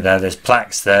way there. There's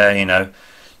plaques there, you know.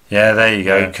 Yeah, there you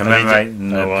go, commemorating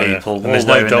the people. And there's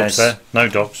no dogs there. No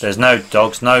dogs. There's no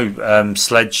dogs, no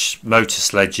motor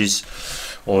sledges,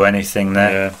 or anything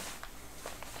there. Yeah.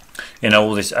 You know,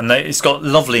 all this, and it's got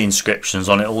lovely inscriptions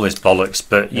on it, all this bollocks.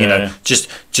 But you know,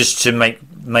 just to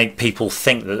make people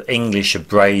think that English are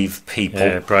brave people.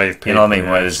 Yeah, brave people. You know what I mean?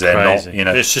 Whereas they're not. You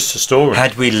know, it's just a story.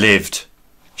 Had we lived,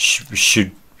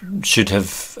 should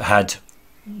have had.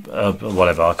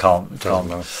 Whatever, I can't.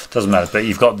 Doesn't matter. But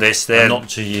you've got this there. Not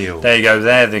to yield. There you go.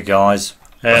 There the guys.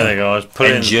 There the guys.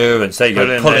 Endurance. There you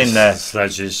go. Pull in their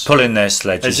sledges. Pull in their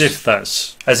sledges.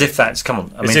 As if that's. Come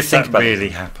on. I mean, think about really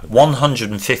happened.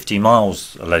 150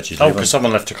 miles allegedly. Oh, because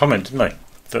someone left a comment, didn't they?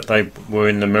 That they were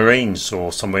in the Marines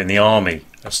or somewhere in the army,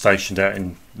 stationed out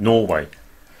in Norway.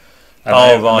 And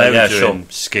they were doing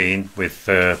skiing with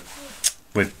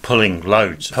pulling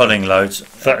loads.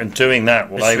 And doing that,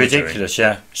 it's ridiculous.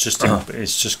 Yeah,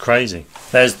 it's just crazy.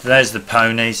 There's the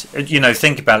ponies. You know,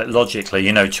 think about it logically.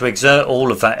 You know, to exert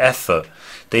all of that effort,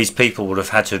 these people would have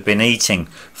had to have been eating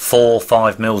 4 or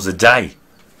 5 meals a day.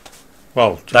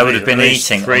 Well, they would have been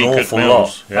eating an awful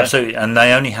lot. Yeah. Absolutely, and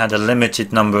they only had a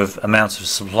limited number of amounts of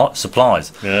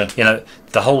supplies. Yeah. You know,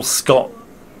 the whole Scott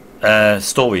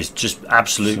story is just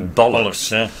absolute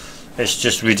bollocks. Yeah. It's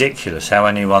just ridiculous how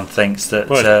anyone thinks that.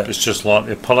 Well, it's just like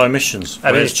the Apollo missions.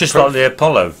 I mean, it's just like the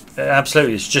Apollo.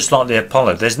 Absolutely, it's just like the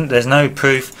Apollo. There's no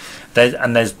proof,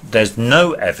 there's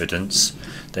no evidence.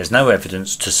 There's no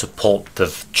evidence to support the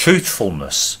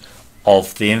truthfulness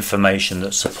of the information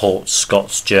that supports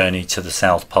Scott's journey to the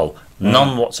South Pole.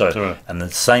 None whatsoever. Right. And the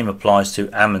same applies to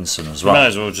Amundsen as well. You may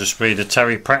as well just read a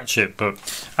Terry Pratchett book.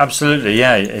 Absolutely,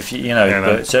 yeah. If you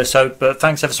know, but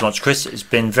thanks ever so much, Chris. It's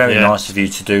been very nice of you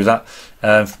to do that.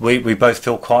 We both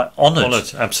feel quite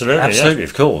honoured. Absolutely,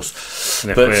 of course.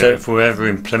 And if we're ever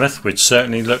in Plymouth, we'd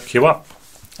certainly look you up.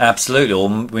 Absolutely, or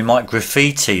we might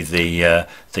graffiti the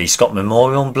Scott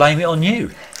Memorial and blame it on you.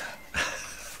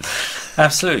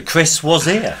 Absolutely, Chris was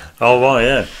here. Oh right,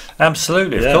 yeah.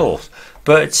 Absolutely, of course.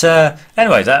 But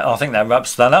anyway, I think that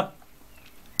wraps that up.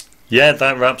 Yeah,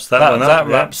 that wraps that one up. That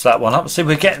wraps that one up. See,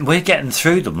 we're getting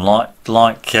through them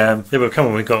like. Yeah, but come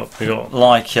on, we got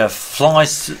like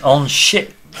flies on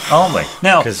shit, aren't we?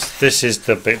 Now, because this is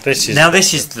the big. This is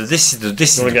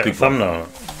the big thumbnail.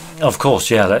 Of course,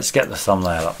 yeah. Let's get the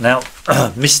thumbnail up now.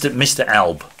 Mr.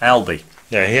 Albie.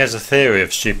 Yeah, he has a theory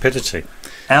of stupidity.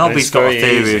 Albie's got a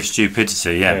theory of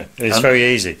stupidity. Yeah, it's very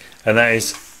easy, and that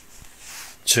is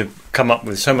to come up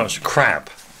with so much crap.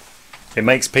 It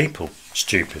makes people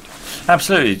stupid.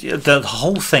 Absolutely. The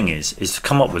whole thing is to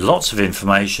come up with lots of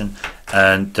information,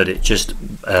 and that it just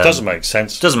doesn't make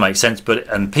sense. Doesn't make sense,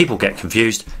 and people get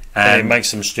confused, and it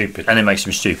makes them stupid.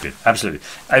 Absolutely.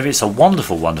 It's a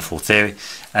wonderful, wonderful theory,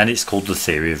 and it's called the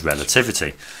theory of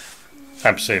relativity.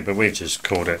 Absolutely, but we've just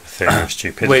called it the theory of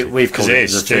stupidity. We've called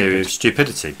it the theory of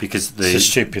stupidity because it's a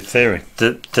stupid theory.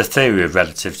 The theory of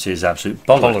relativity is absolute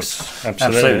bollocks.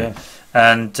 Absolutely. Yeah.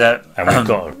 And we've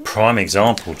got a prime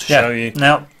example to show you.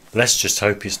 Now, let's just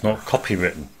hope it's not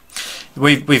copywritten.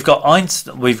 We've got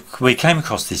Einstein. We came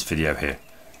across this video here.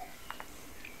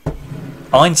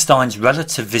 Einstein's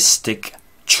relativistic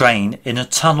train in a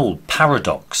tunnel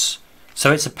paradox.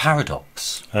 So it's a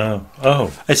paradox.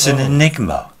 It's an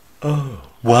enigma. Oh.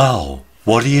 Wow.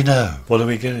 What do you know? What are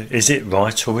we going to... Is it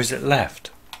right or is it left?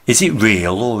 Is it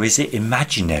real or is it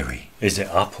imaginary? Is it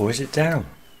up or is it down?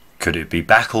 Could it be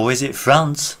back or is it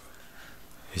front?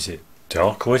 Is it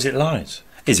dark or is it light?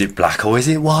 Is it black or is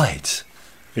it white?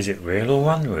 Is it real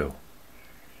or unreal?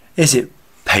 Is it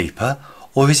paper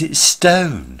or is it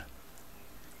stone?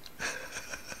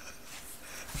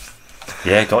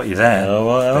 Yeah, got you there.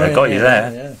 Got you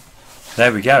there. Yeah.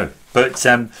 There we go. But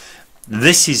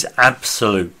this is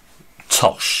absolute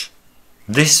tosh.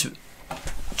 This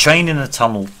train in a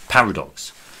tunnel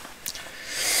paradox,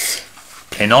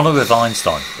 in honour of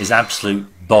Einstein, is absolute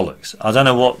bollocks. I don't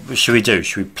know, what should we do?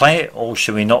 Should we play it or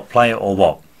should we not play it, or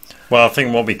what? Well, I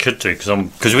think what we could do,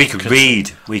 because we could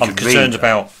read. I'm concerned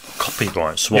about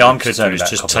copyright. So what we could do is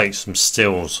just take some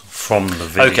stills from the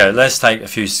video. Okay, let's take a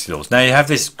few stills. Now you have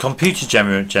this computer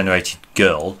generated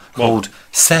girl called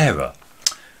Sarah.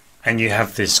 And you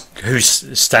have this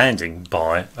who's standing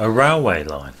by a railway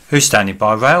line.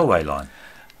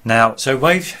 Now, so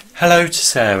wave hello to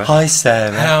Sarah. Hi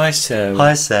Sarah. Hi Sarah.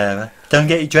 Hi Sarah. Don't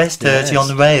get your dress dirty on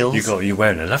the rails. You're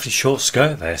wearing a lovely short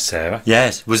skirt there, Sarah.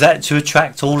 Yes. Was that to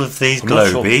attract all of these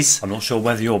globies? I'm not sure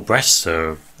whether your breasts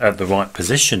are at the right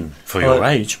position for your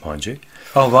age, mind you.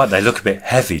 Oh, right, they look a bit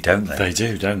heavy, don't they? They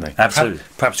do, don't they? Absolutely.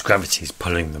 Perhaps gravity is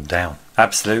pulling them down.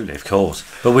 Absolutely, of course.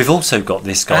 But we've also got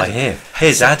this guy here.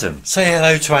 Here's Adam. Say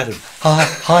hello to Adam.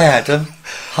 Hi, Adam.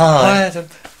 Hi, Adam.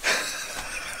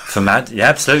 From yeah,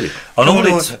 absolutely.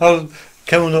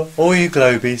 Come on, all you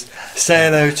globies, say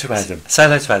hello to Adam. Say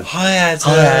hello to Adam. Hi, Adam.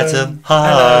 Hi, Adam. Hi.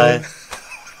 Hello.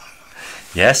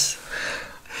 Yes.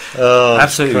 Oh,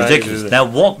 absolutely crazy, ridiculous. Now,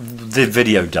 what the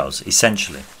video does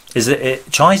essentially is that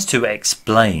it tries to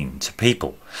explain to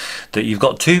people that you've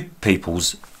got two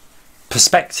people's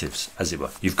perspectives, as it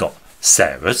were. You've got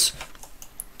Sarah's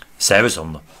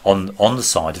on the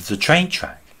side of the train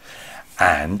track,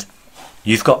 and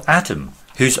you've got Adam,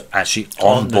 who's actually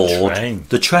on board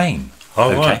the train.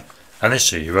 Oh, okay. Right. And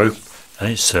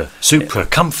it's a super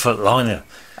comfort liner.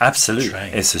 Absolutely,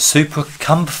 train. It's a super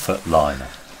comfort liner.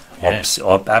 Yes.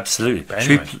 Absolutely.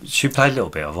 Anyway. Should we play a little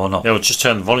bit of or not? Yeah, well, just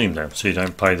turn the volume down so you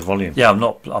don't play the volume. Yeah, I'm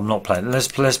not playing. Let's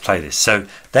play this. So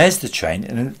there's the train,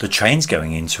 and the train's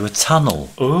going into a tunnel.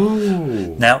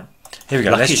 Ooh. Now, here we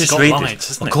go. Lucky Let's just read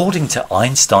this. According to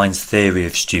Einstein's theory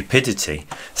of stupidity,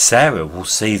 Sarah will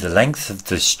see the length of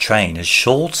this train as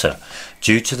shorter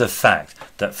due to the fact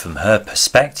that from her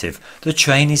perspective, the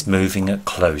train is moving at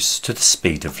close to the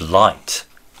speed of light.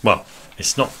 Well,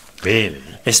 it's not really.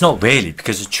 It's not really,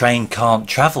 because a train can't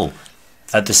travel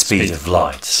at the speed of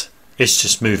light. It's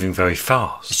just moving very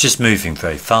fast. It's just moving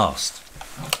very fast.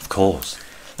 Of course.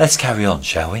 Let's carry on,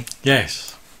 shall we?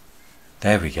 Yes.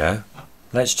 There we go.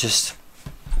 Let's just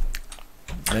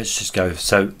go.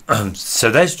 So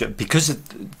there's, because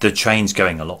the train's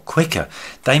going a lot quicker,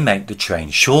 they make the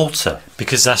train shorter.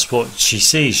 Because that's what she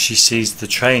sees. She sees the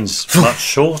train's much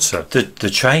shorter. The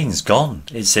train's gone.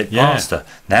 It's faster.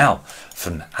 Now,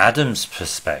 from Adam's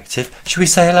perspective, should we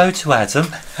say hello to Adam?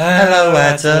 Hello,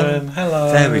 Adam.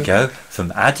 Hello. There we go.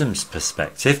 From Adam's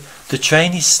perspective, the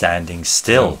train is standing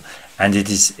still. And it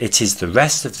is the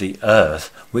rest of the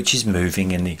Earth which is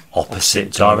moving in the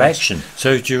opposite direction.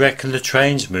 So do you reckon the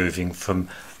train's moving from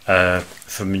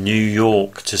New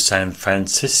York to San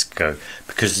Francisco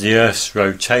because the Earth's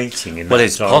rotating in that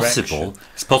direction? Well,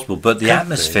 it's possible, but the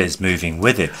atmosphere's moving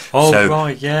with it. Oh, so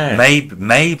right, yeah.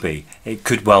 Maybe it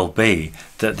could well be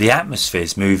that the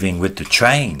atmosphere's moving with the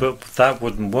train. But that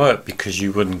wouldn't work because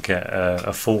you wouldn't get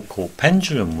a full court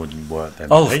pendulum wouldn't work then.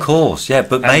 Oh, of course, yeah,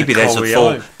 but maybe there's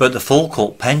but the full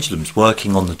court pendulum's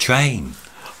working on the train.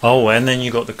 Oh, and then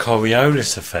you got the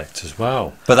Coriolis effect as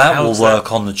well. But that will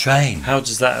work on the train. How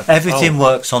does that? Everything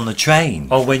works on the train.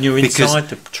 Oh, when you're inside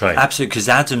the train. Absolutely, because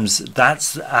Adam's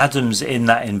in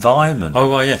that environment. Oh,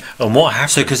 right, yeah. And what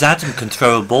happens? So, because Adam can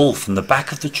throw a ball from the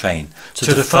back of the train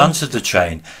to the front of the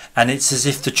train, and it's as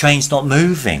if the train's not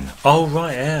moving. Oh,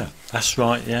 right, yeah. That's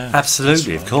right, yeah.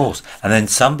 Absolutely, of course. And then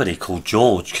somebody called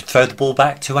George could throw the ball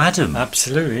back to Adam.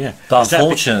 Absolutely, yeah. But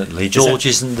unfortunately, George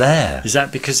isn't there. Is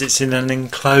that because it's in an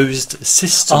enclosed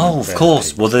system? Oh, of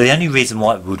course. Well, the only reason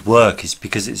why it would work is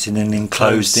because it's in an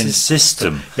enclosed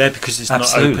system. Yeah, because it's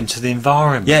not open to the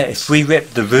environment. Yeah, if we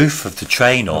ripped the roof of the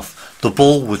train off, the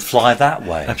ball would fly that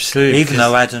way. Absolutely. Even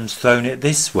though Adam's thrown it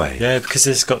this way. Yeah, because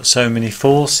it's got so many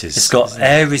forces. It's got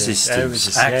air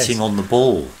resistance acting on the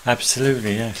ball.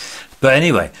 Absolutely, yeah. But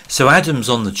anyway, so Adam's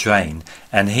on the train,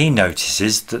 and he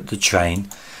notices that the train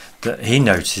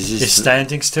is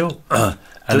standing still, and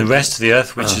the rest of the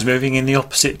Earth, which is moving in the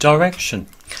opposite direction.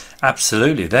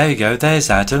 Absolutely. There you go.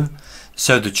 There's Adam.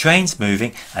 So the train's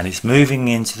moving, and it's moving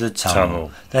into the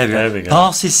tunnel. There we go.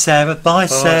 Passes Sarah. Bye,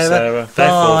 Sarah. Bye.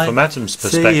 Therefore, from Adam's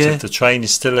perspective, the train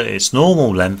is still at its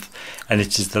normal length, and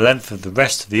it is the length of the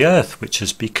rest of the Earth which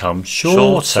has become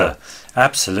shorter.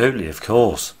 Absolutely, of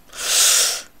course.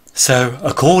 So,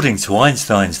 according to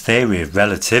Einstein's theory of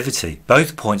relativity,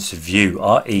 both points of view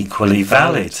are equally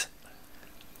valid.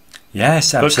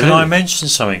 Yes, absolutely. But can I mention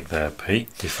something there, Pete,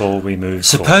 before we move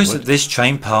Suppose that this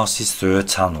train passes through a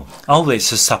tunnel. Oh,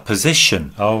 it's a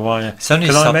supposition. Oh, right. It's only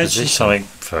can a I mention something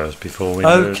first before we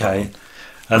move on? Okay.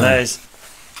 And that is,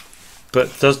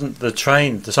 but doesn't the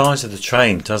size of the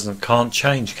train can't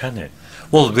change, can it?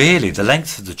 Well, really, the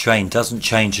length of the train doesn't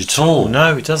change at all.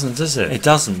 No, it doesn't, does it? It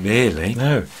doesn't really.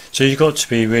 No. So you've got to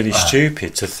be really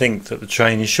stupid to think that the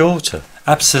train is shorter.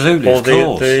 Absolutely, of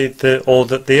course. Or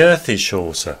that the Earth is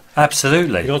shorter.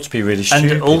 Absolutely. You've got to be really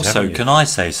stupid. And also, can I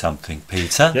say something,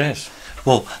 Peter? Yes.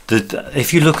 Well,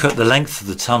 if you look at the length of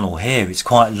the tunnel here, it's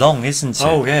quite long, isn't it?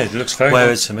 Oh, yeah, it looks very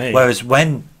long to me. Whereas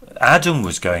when Adam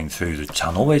was going through the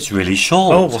tunnel, it's really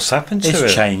short. Oh, what's happened to it?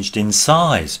 It's changed in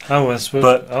size. Oh, that's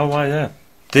right, yeah.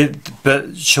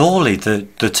 But surely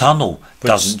the tunnel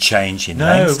doesn't change in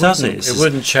length, does it? It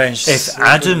wouldn't change. If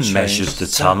Adam measured the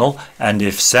tunnel and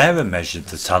if Sarah measured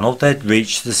the tunnel, they'd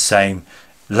reach the same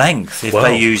length if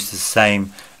they used the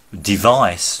same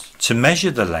device to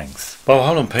measure the length. Well,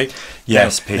 hold on, Pete.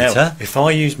 Yes, Peter. Now, if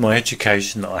I used my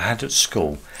education that I had at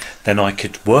school, then I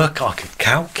could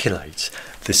calculate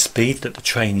the speed that the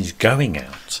train is going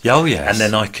at. Oh, yes. And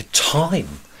then I could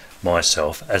time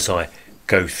myself as I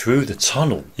go through the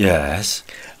tunnel. Yes.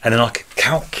 And then I could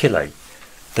calculate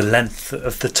the length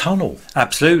of the tunnel.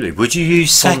 Absolutely. Would you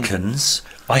use seconds?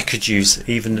 I could use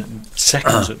even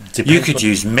seconds. You could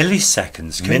use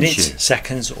milliseconds, couldn't minutes, you?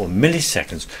 seconds, or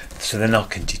milliseconds. So then I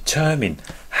can determine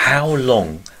how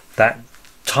long that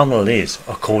tunnel is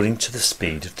according to the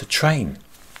speed of the train.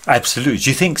 Absolutely. Do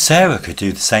you think Sarah could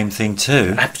do the same thing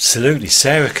too? Absolutely.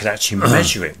 Sarah could actually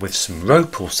measure it with some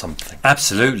rope or something.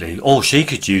 Absolutely. Or she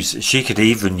could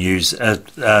even use some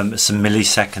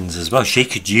milliseconds as well. She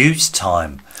could use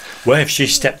time. Well, if she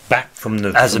stepped back from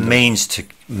the as a means to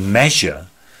measure.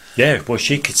 Yeah, well,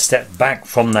 she could step back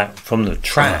from the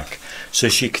track, so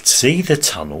she could see the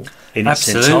tunnel in its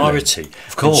entirety.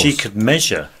 Of course, and she could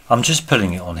measure. I'm just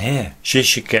putting it on here. She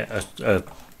should get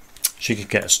she could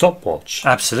get a stopwatch.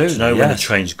 Absolutely, to know when the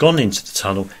train's gone into the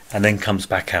tunnel and then comes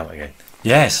back out again.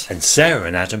 Yes, and Sarah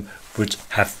and Adam would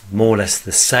have more or less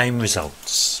the same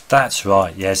results. That's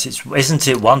right. Yes, isn't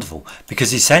it wonderful?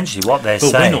 Because essentially what they're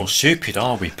saying. But we're not stupid,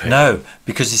 are we, Pete? No,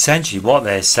 because essentially what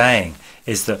they're saying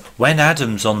is that when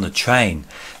Adam's on the train,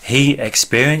 he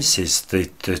experiences the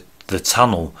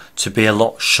tunnel to be a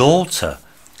lot shorter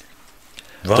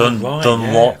than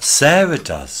what Sarah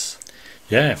does.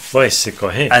 Yeah, well, it's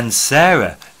got here. And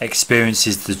Sarah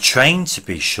experiences the train to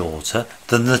be shorter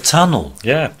than the tunnel.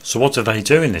 Yeah, so what do they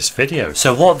do in this video?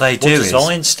 So what they do is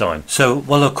Einstein. So,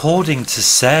 well, according to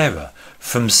Sarah,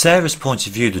 from Sarah's point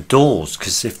of view, the doors,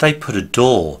 because if they put a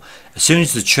door, as soon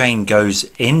as the train goes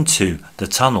into the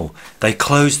tunnel, they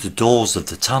close the doors of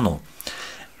the tunnel.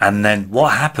 And then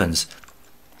what happens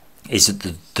is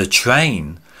that the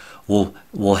train will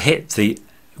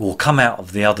come out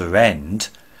of the other end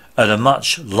at a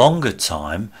much longer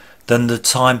time than the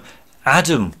time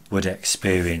Adam would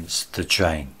experience the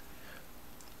train.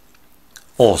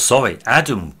 Or sorry,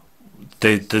 Adam,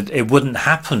 it wouldn't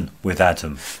happen with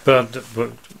Adam. But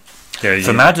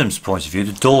from Adam's point of view,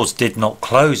 the doors did not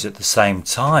close at the same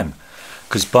time,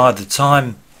 because by the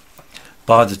time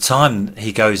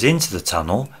he goes into the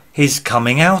tunnel, he's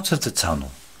coming out of the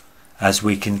tunnel, as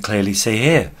we can clearly see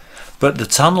here. But the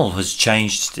tunnel has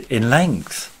changed in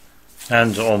length.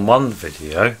 And on one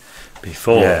video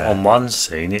before, on one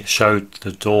scene, it showed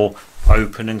the door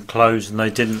open and close, and they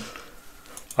didn't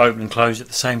open and close at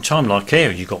the same time. Like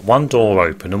here, you've got one door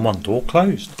open and one door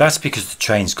closed. That's because the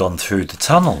train's gone through the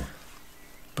tunnel.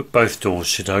 But both doors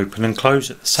should open and close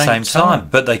at the same time.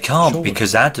 But they can't,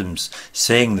 because Adam's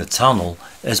seeing the tunnel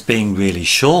as being really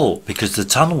short, because the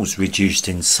tunnel's reduced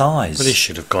in size. But he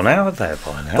should have gone out of there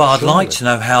by now. But I'd like to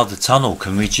know how the tunnel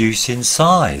can reduce in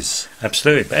size.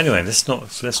 Absolutely. But anyway, let's not.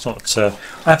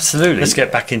 Absolutely. Let's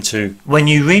get back into. When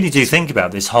you really do think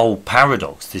about this whole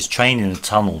paradox, this train in a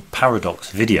tunnel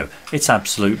paradox video, it's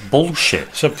absolute bullshit.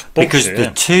 Because the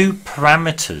two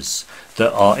parameters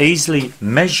that are easily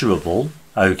measurable,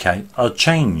 are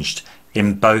changed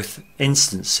in both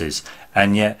instances,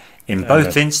 and yet in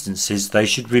both instances they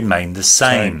should remain the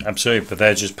same. Absolutely, but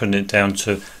they're just putting it down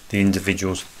to the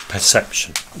individual's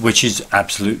perception, which is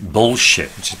absolute bullshit.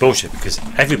 Which is bullshit, because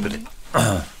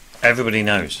everybody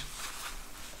knows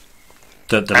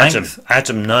that the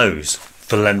Adam knows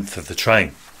the length of the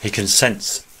train. He can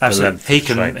sense the length. He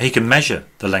can measure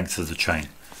the length of the train.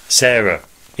 Sarah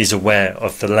is aware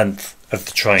of the length of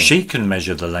the train. She can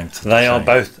measure the length of the train. They are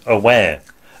both aware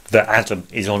that Adam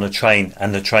is on a train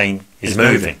and the train is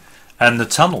moving. And the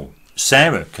tunnel,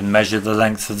 Sarah can measure the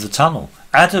length of the tunnel.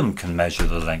 Adam can measure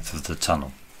the length of the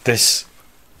tunnel. This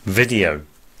video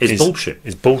is bullshit.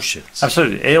 It's bullshit.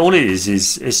 Absolutely. All it is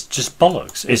just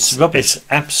bollocks. It's rubbish. It's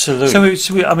absolute.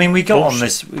 So we got on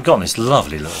this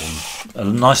lovely a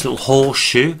nice little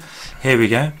horseshoe. Here we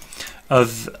go,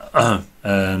 of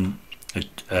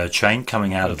a train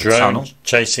coming out of the tunnel,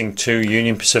 chasing two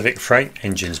Union Pacific freight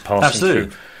engines passing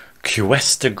through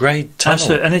Cuesta grade tunnel.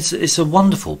 Absolutely. And it's a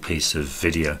wonderful piece of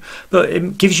video, but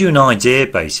it gives you an idea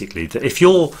basically that if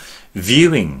you're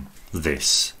viewing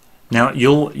this now,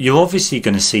 you're obviously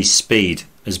going to see speed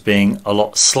as being a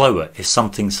lot slower if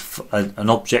something's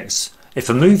if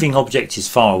a moving object is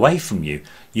far away from you,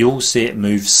 you'll see it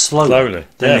move slowly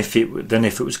than if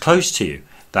it was close to you.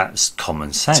 That's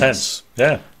common sense.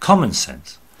 Yeah, common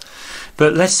sense.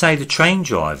 But let's say the train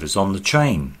driver's on the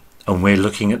train and we're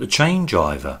looking at the train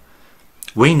driver.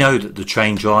 We know that the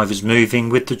train driver's moving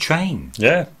with the train.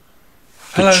 Yeah.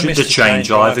 The train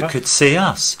driver could see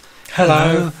us.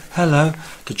 Hello. Hello.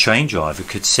 The train driver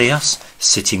could see us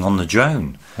sitting on the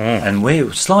drone, and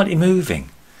we're slightly moving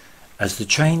as the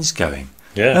train's going.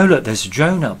 Yeah. Oh, look, there's a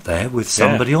drone up there with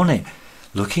somebody on it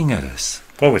looking at us.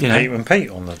 Well, with Pete and Pete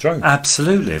on the drone.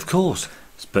 Absolutely, of course.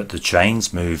 But the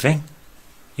train's moving,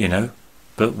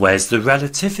 but where's the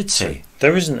relativity?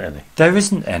 There isn't any. There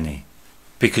isn't any.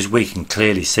 Because we can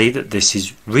clearly see that this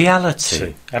is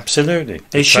reality. Absolutely.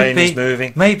 It should be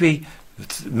moving. Maybe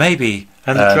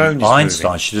and the drone is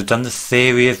Einstein moving. should have done the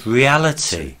theory of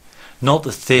reality, not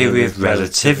the theory of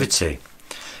relativity.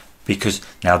 Because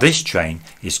now this train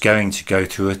is going to go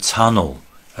through a tunnel,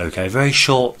 okay, a very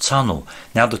short tunnel.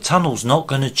 Now the tunnel's not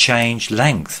going to change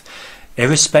length,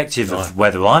 irrespective of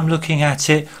whether I'm looking at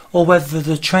it or whether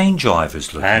the train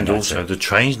driver's looking at it. And also the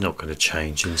train's not going to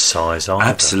change in size either.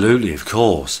 Absolutely, of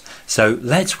course. So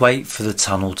let's wait for the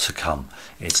tunnel to come.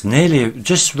 It's nearly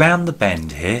just round the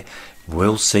bend here.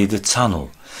 We'll see the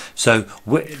tunnel. So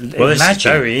imagine, this is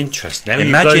very interesting. Now,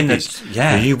 imagine that.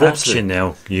 Yeah, are you watching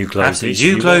now, you Globies? Absolutely.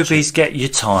 You Globies, get your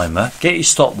timer, get your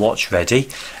stopwatch ready,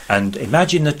 and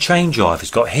imagine the train driver's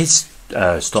got his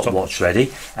stopwatch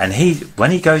ready, and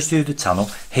when he goes through the tunnel,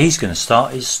 he's going to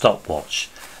start his stopwatch.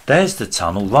 There's the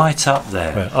tunnel right up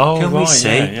there. Can we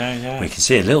see? Yeah. We can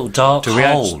see a little dark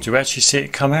hole. Do we actually see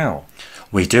it come out?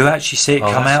 We do actually see it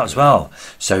come out as well.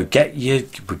 So get your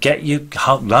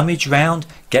rummage round,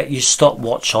 get your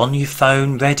stopwatch on your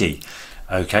phone ready.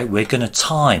 Okay, we're going to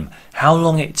time how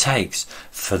long it takes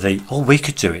for the. Oh, we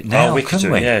could do it now, couldn't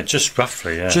we? Yeah, just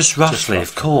roughly. Yeah, just roughly,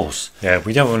 of course. Yeah,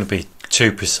 we don't want to be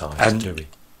too precise, do we?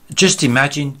 Just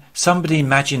imagine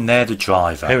they're the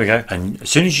driver. Here we go. And as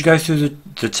soon as you go through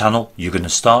the tunnel, you're going to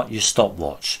start your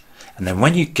stopwatch. And then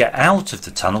when you get out of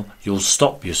the tunnel, you'll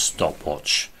stop your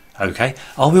stopwatch. Okay,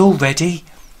 are we all ready?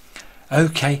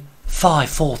 Okay, 5,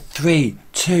 4, 3,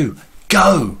 2,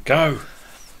 go! Go!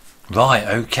 Right,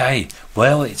 okay.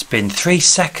 Well, it's been 3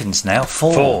 seconds now.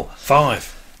 4,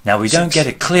 5. Now we don't get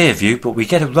a clear view, but we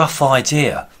get a rough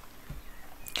idea.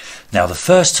 Now the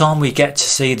first time we get to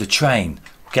see the train,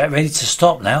 get ready to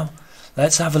stop now.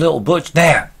 Let's have a little butch.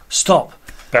 There, stop.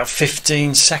 About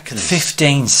 15 seconds.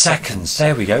 15 seconds.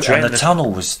 There we go. And the tunnel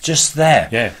was just there.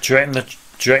 Yeah. Do you reckon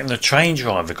the train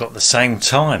driver got the same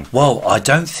time? Well, I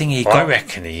don't think he got. I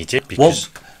reckon he did because.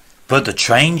 But the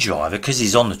train driver, because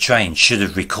he's on the train, should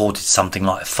have recorded something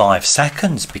like 5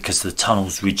 seconds because the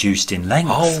tunnel's reduced in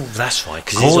length. Oh, that's right.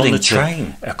 Because he's on the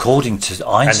train. According to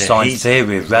Einstein's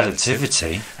theory of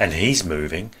relativity, and he's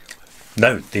moving.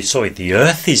 No, the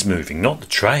Earth is moving, not the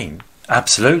train.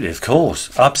 Absolutely, of course,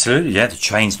 absolutely. Yeah, the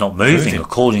train's not moving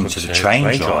according to the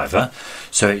train driver.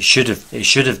 So it should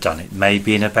have done it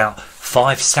maybe in about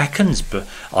 5 seconds. But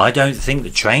I don't think the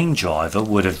train driver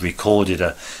would have recorded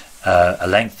a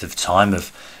length of time of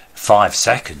 5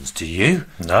 seconds. Do you?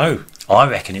 No, I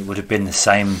reckon it would have been the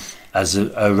same as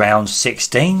around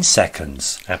 16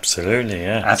 seconds. Absolutely,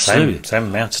 yeah, absolutely, same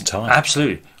amount of time.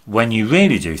 Absolutely. When you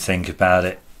really do think about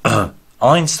it,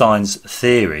 Einstein's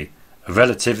theory of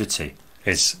relativity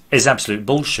is absolute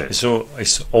bullshit. It's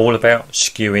all about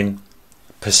skewing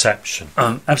perception.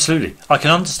 Absolutely. I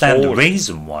can understand the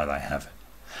reason why they have it,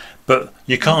 but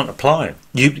you can't apply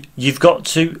it. You've got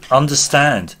to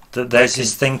understand that there's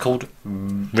this thing called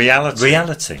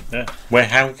reality. Yeah.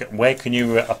 Where can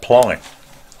you apply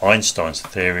Einstein's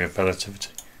theory of relativity?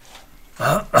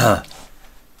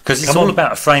 Because it's all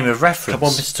about a frame of reference. Come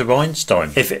on, Mr.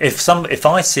 Einstein. If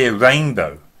I see a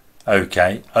rainbow,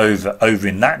 okay, over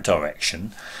in that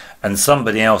direction, and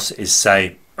somebody else is,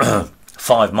 say,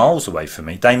 5 miles away from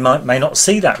me, they may not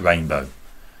see that rainbow.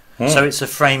 So it's a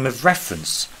frame of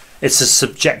reference. It's a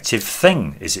subjective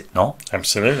thing, is it not?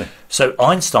 Absolutely. So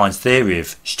Einstein's theory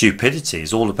of stupidity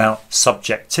is all about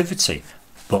subjectivity.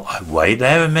 But wait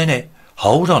there a minute.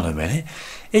 Hold on a minute.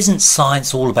 Isn't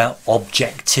science all about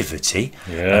objectivity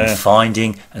and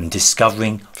finding and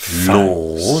discovering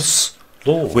laws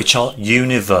which are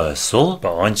universal?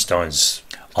 But Einstein's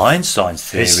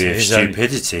theory of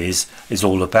stupidity is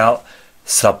all about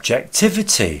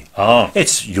subjectivity.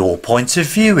 It's your point of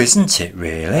view, isn't it,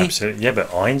 really? Absolutely. Yeah,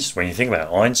 but when you think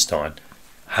about Einstein,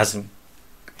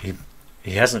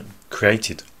 he hasn't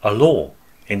created a law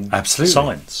in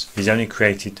science. He's only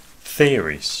created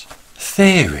theories.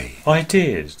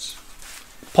 Ideas.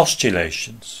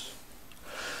 Postulations.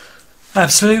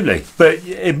 Absolutely. But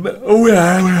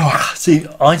see,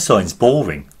 Einstein's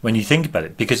boring when you think about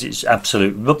it because it's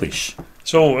absolute rubbish.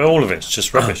 So all of it's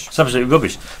just rubbish. It's absolute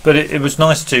rubbish. But it was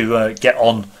nice to get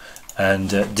on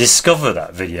and discover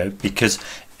that video because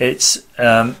It's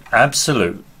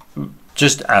absolute,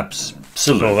 just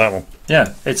absolute. Oh, that one.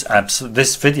 Yeah, it's absolute.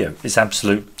 This video is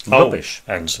absolute rubbish.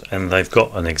 And they've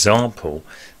got an example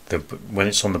when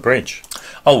it's on the bridge.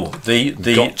 Oh, Got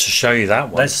to show you that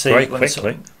one. Let's see very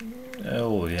quickly.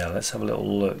 Oh yeah, let's have a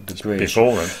little look. The bridge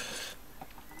Before then.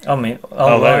 I mean,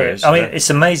 there it is. I mean, it's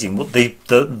amazing what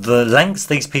the lengths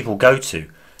these people go to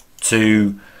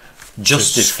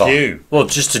justify. Well,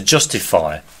 just to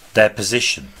justify their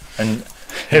position. And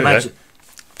imagine,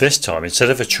 this time,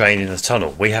 instead of a train in a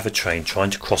tunnel, we have a train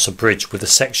trying to cross a bridge with a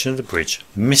section of the bridge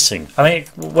missing. I mean,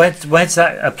 where does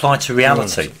that apply to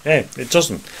reality? Yeah, it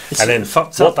doesn't. And then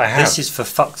fucked up. This is for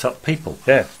fucked up people.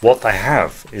 Yeah, what they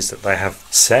have is that they have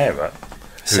Sarah,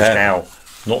 who's now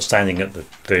not standing at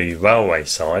the railway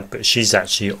side, but she's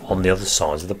actually on the other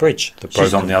side of the bridge.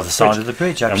 She's on the other side of the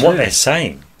bridge, absolutely. And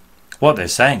what they're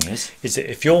saying is that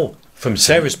if you're, from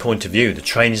Sarah's point of view, the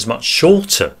train is much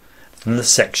shorter than the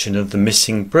section of the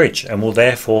missing bridge and will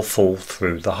therefore fall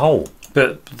through the hole.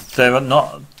 But they're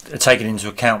not taking into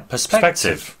account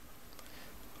perspective.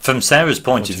 From Sarah's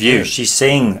point of view, she's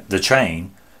seeing the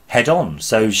train head on,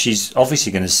 so she's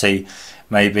obviously going to see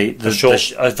maybe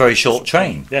a very short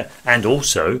train. Yeah, and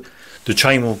also the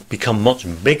train will become much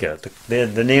bigger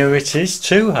the nearer it is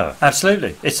to her.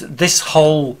 Absolutely, this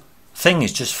whole thing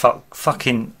is just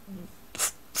fucking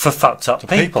for fucked up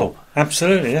people.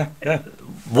 Absolutely, yeah.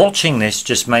 Watching this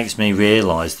just makes me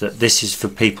realise that this is for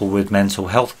people with mental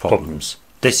health problems.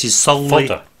 This is solely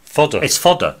fodder. It's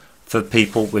fodder for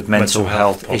people with mental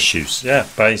health issues. Yeah,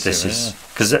 basically. This is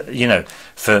because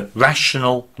for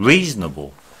rational,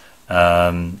 reasonable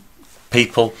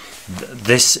people,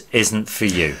 this isn't for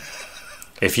you.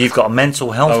 If you've got a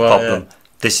mental health problem,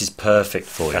 this is perfect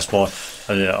for you. That's why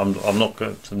I'm not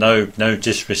going to, no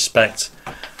disrespect,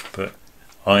 but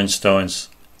Einstein's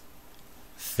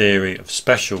theory of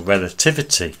special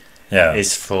relativity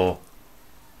is for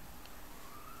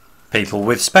people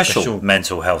with special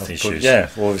mental health issues. Yeah,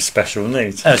 or with special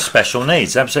needs. Special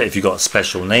needs, absolutely. If you've got a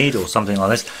special need or something like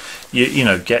this, you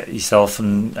know, get yourself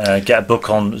and get a book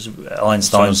on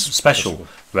Einstein's special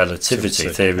relativity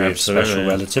theory of special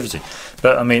relativity.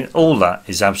 But I mean, all that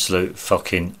is absolute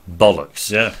fucking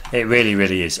bollocks. Yeah, it really,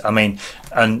 really is. I mean,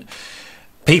 and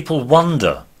people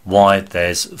wonder why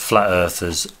there's flat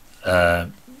earthers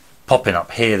popping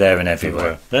up here, there, and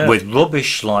everywhere with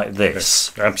rubbish like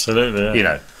this. Yes, absolutely.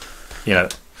 Yeah. You know,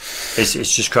 it's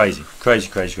just crazy.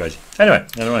 Anyway,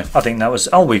 I think that was.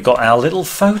 Oh, we've got our little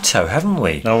photo, haven't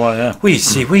we? Oh, well, yeah.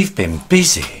 We've been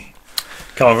busy.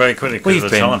 Come on, very quickly. We've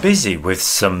been busy with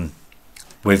some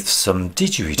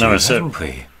didgeridoo, haven't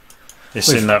we?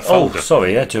 It's in that folder. Oh,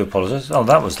 sorry, I do apologise. Oh,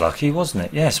 that was lucky, wasn't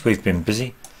it? Yes, we've been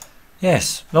busy.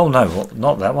 Yes. Oh no,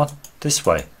 not that one. This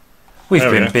way. We've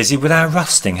been busy with our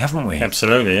rusting, haven't we?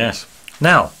 Absolutely, yes.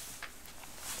 Now,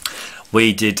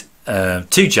 we did 2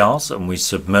 jars and we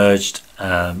submerged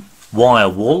wire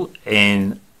wool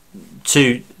in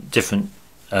 2 different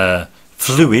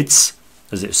fluids,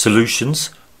 solutions.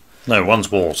 No, one's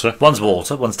water. One's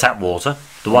water, one's tap water.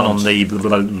 The one on the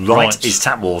right is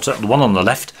tap water. The one on the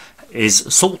left is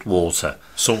salt water.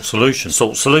 Salt solution.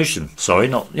 Salt solution.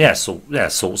 Sorry,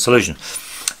 salt solution.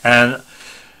 And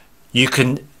you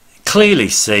can clearly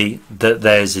see that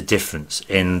there's a difference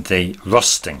in the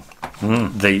rusting.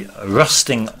 The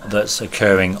rusting that's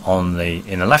occurring in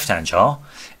the left-hand jar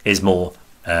is more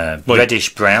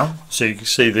reddish brown. So you can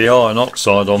see the iron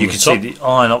oxide on the top. You can see the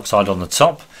iron oxide on the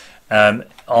top, and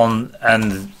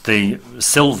the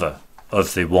silver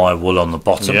of the wire wool on the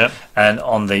bottom. Yeah. And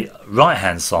on the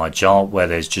right-hand side jar, where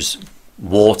there's just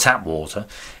tap water,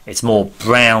 it's more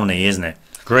browny, isn't it?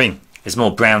 Green. It's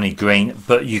more browny green,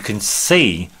 but you can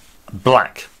see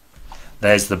black.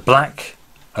 There's the black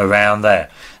around there.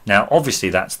 Now, obviously,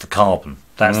 that's the carbon.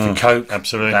 That's the coke.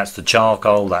 Absolutely. That's the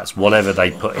charcoal. That's whatever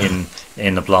they put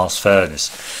in the blast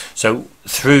furnace. So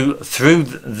through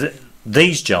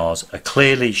these jars are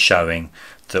clearly showing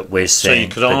that we're seeing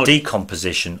the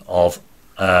decomposition of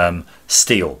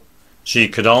steel. So you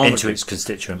could argue into its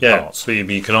constituent parts. So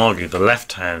you can argue the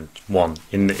left-hand one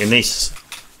in these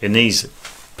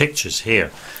pictures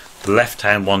here. The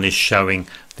left-hand one is showing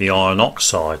the iron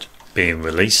oxide being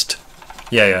released.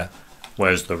 Yeah.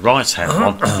 Whereas the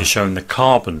right-hand one is showing the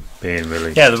carbon being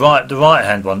released. Yeah, the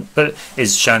right-hand one, but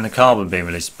is showing the carbon being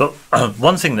released. But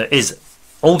one thing that is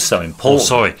also important. Oh,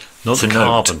 sorry, not the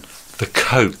carbon. The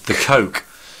coke. The coke.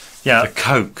 Yeah, the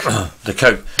coke. The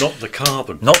coke. Not the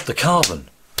carbon. Not the carbon.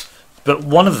 But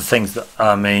one of the things that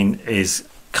is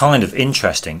kind of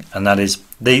interesting, and that is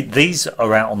these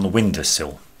are out on the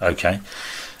windowsill, okay,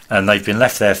 and they've been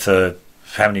left there for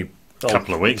how many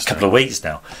couple of weeks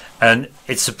now, and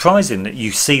it's surprising that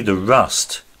you see the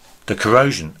rust, the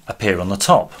corrosion appear on the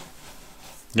top.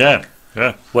 Yeah,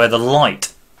 where the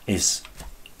light is,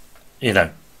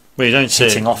 well, you don't see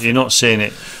it. You're not seeing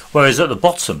it. Whereas at the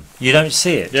bottom, you don't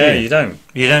see it. Yeah, do you? You don't.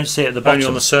 You don't see it at the bottom. Only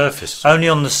on the surface. Only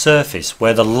on the surface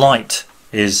where the light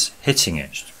is hitting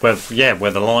it. Where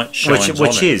the light shines on it.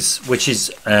 Which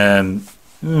is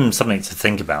something to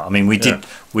think about. I mean, we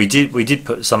did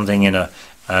put something in a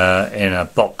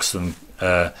box and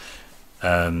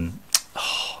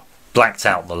blacked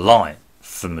out the light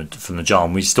from the jar,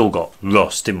 and we still got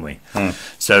rust, didn't we?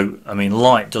 So I mean,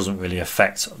 light doesn't really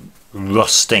affect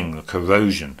rusting, the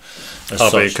corrosion.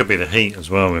 But it could be the heat as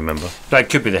well. Remember, but it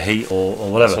could be the heat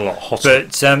or whatever. It's a lot hotter.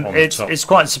 But it's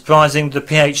quite surprising. The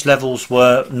pH levels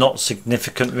were not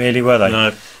significant, really, were they?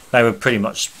 No, they were pretty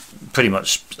much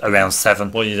around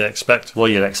 7. What you'd expect.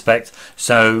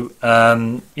 So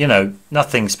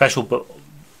nothing special. But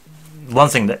one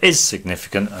thing that is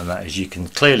significant, and that is you can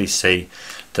clearly see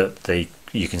that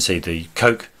you can see the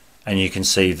coke and you can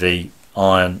see the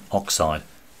iron oxide.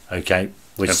 Okay,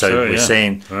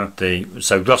 seeing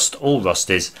rust. All rust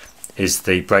is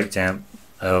the breakdown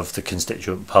of the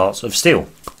constituent parts of steel,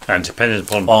 and depending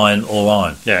upon iron,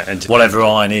 and whatever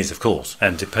iron is, of course,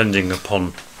 and depending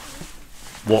upon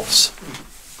what's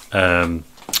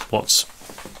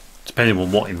depending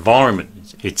on what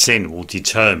environment it's in will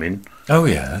determine. Oh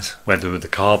yes, whether the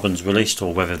carbon's released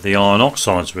or whether the iron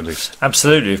oxide's released.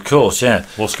 Absolutely, of course, yeah.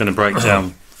 What's going to break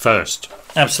down first?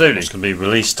 Absolutely, what's going to be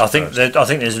released? I think there's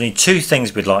only 2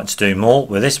 things we'd like to do more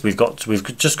with this. We've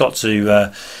just got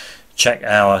to check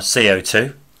our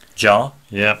CO2 jar.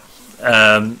 Yeah.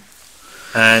 And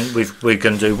we're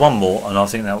going to do one more, and I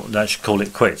think that should call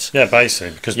it quits. Yeah,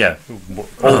 basically, because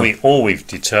all we've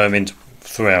determined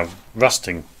through our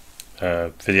rusting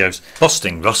videos,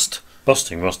 busting rust,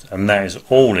 and that is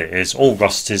all it is. All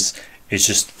rust is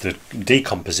just the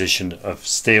decomposition of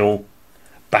steel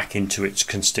back into its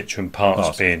constituent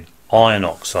parts, being iron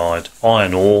oxide,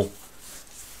 iron ore,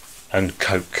 and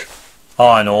coke.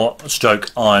 Iron ore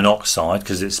stroke iron oxide,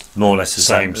 because it's more or less the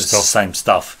same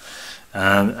stuff.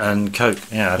 And coke,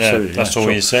 yeah, absolutely. That's all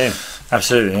you're saying.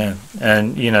 Absolutely, yeah.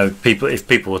 And if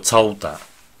people were told that,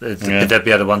 they'd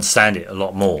be able to understand it a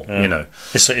lot more.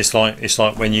 It's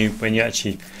like when you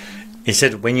actually. He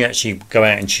said when you actually go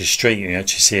out into your street and you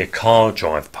actually see a car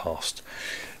drive past,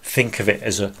 think of it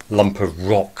as a lump of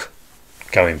rock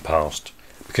going past,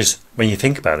 because when you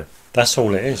think about it, that's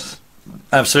all it is.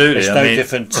 Absolutely, it's no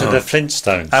different to the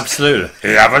Flintstones. Absolutely.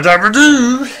 Yabba dabba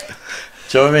doo.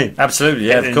 Do you know what I mean? Absolutely,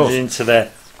 yeah, of course. Into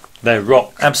their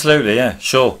rock. Absolutely, yeah,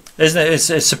 sure. Isn't it?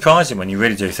 It's surprising when you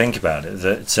really do think about it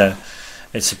that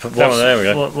there we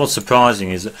go. What's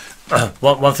surprising is that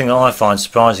one thing that I find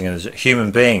surprising is that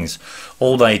human beings,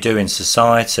 all they do in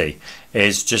society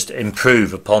is just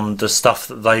improve upon the stuff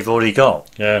that they've already got.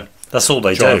 Yeah, that's all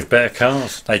they drive do. Better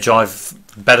cars. They drive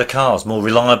better cars, more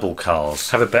reliable cars.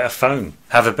 Have a better phone.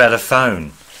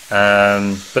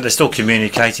 But they're still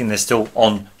communicating. They're still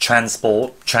on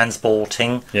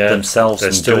transporting themselves.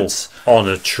 They're still goods. On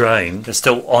a train. They're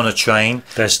still on a train.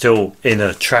 They're still in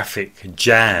a traffic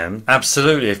jam.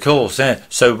 Absolutely, of course. Yeah.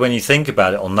 So when you think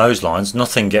about it on those lines,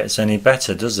 nothing gets any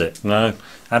better, does it? No.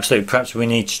 Absolutely. Perhaps we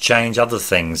need to change other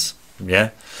things. Yeah.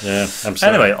 Yeah. Absolutely.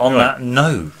 Anyway, on that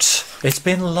note, it's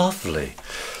been lovely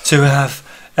to have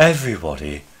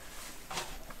everybody.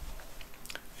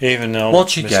 Even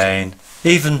watch again.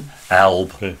 Even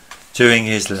Alb doing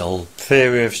his little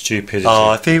theory of stupidity.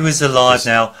 Oh, if he was alive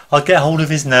now, I'd get hold of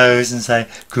his nose and say,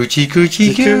 "Coochie,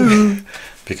 coochie, coo."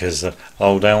 Because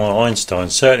old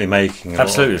Einstein certainly making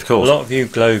absolutely, of course, a lot of you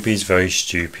globies very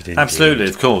stupid. Indeed. Absolutely,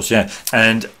 of course, yeah.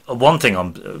 And one thing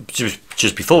I'm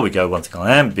just before we go, one thing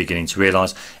I am beginning to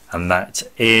realise, and that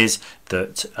is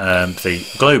that the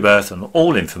globe Earth and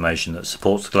all information that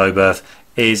supports the globe Earth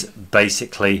is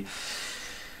basically.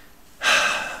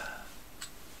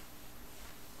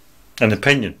 An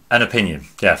opinion.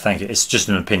 Yeah, thank you. It's just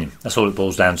an opinion. That's all it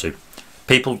boils down to.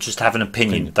 People just have an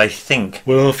opinion. They think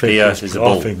the Earth is a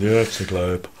ball. I think the Earth's a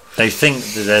globe. They think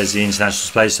that there's the International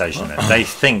Space Station there. They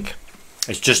think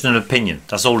it's just an opinion.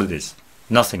 That's all it is.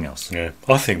 Nothing else. Yeah.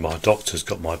 I think my doctor's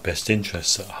got my best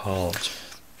interests at heart.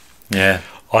 Yeah.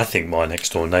 I think my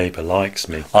next door neighbour likes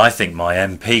me. I think my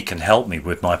MP can help me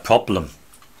with my problem.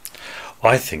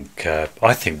 I think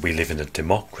we live in a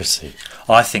democracy.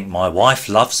 I think my wife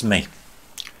loves me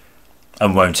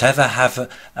and won't ever have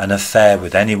an affair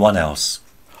with anyone else.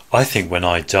 I think when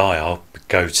I die I'll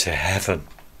go to heaven.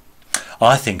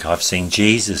 I think I've seen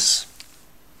Jesus.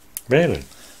 Really?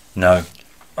 No.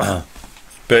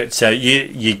 But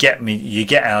you get me. You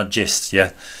get our gist,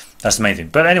 yeah. That's the main thing.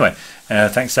 But anyway,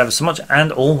 thanks ever so much,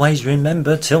 and always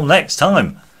remember, till next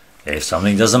time, if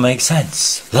something doesn't make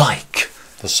sense, like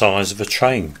the size of a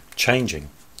train changing,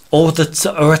 or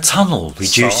a tunnel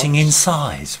reducing in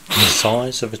size. The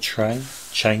size of a train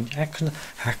change. How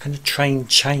can a train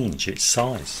change its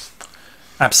size?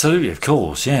 Absolutely, of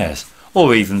course, yes.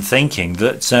 Or even thinking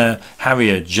that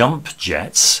Harrier jump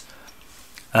jets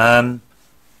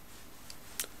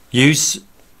use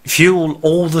fuel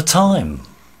all the time.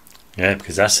 Yeah,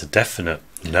 because that's a definite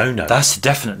no-no. That's a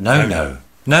definite no-no.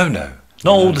 No-no.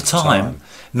 Not all the time.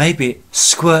 Maybe it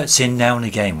squirts in now and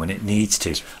again when it needs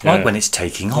to. Like when it's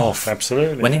taking off.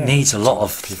 Absolutely. When it needs a lot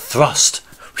of thrust.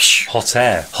 Hot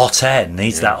air. Hot air.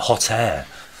 Needs that hot air.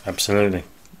 Absolutely.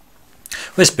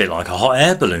 Well, it's a bit like a hot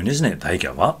air balloon, isn't it? They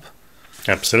go up.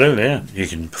 Absolutely, yeah. You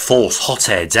can force hot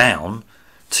air down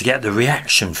to get the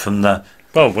reaction from the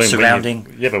surrounding.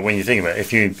 But when you think about it,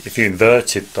 if you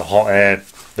inverted the hot air,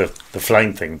 the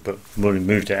flame thing, but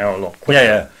moved it out a lot quicker.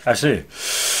 Yeah, absolutely.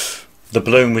 The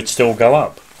balloon would still go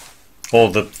up, or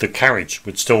the carriage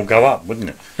would still go up, wouldn't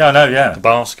it? Yeah, I know. Yeah, the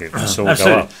basket would still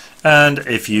go up. And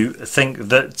if you think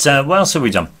that, what else have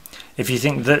we done? If you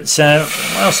think that,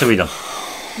 what else have we done?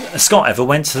 Scott ever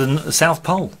went to the South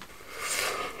Pole?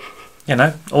 You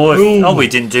know, or we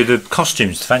didn't do the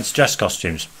costumes, the fancy dress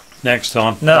costumes. Next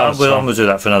time. No, I'm going to do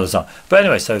that for another time. But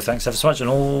anyway, so thanks ever so much, and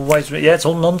always, it's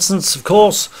all nonsense, of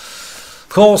course. Of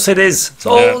course it is. It's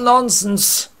all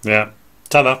nonsense. Yeah.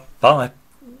 Ta-da. Bye.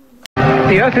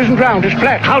 The earth isn't round, it's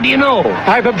flat. How do you know?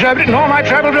 I've observed it in all my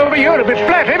travels over Europe. It's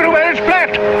flat. Everywhere it's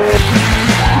flat.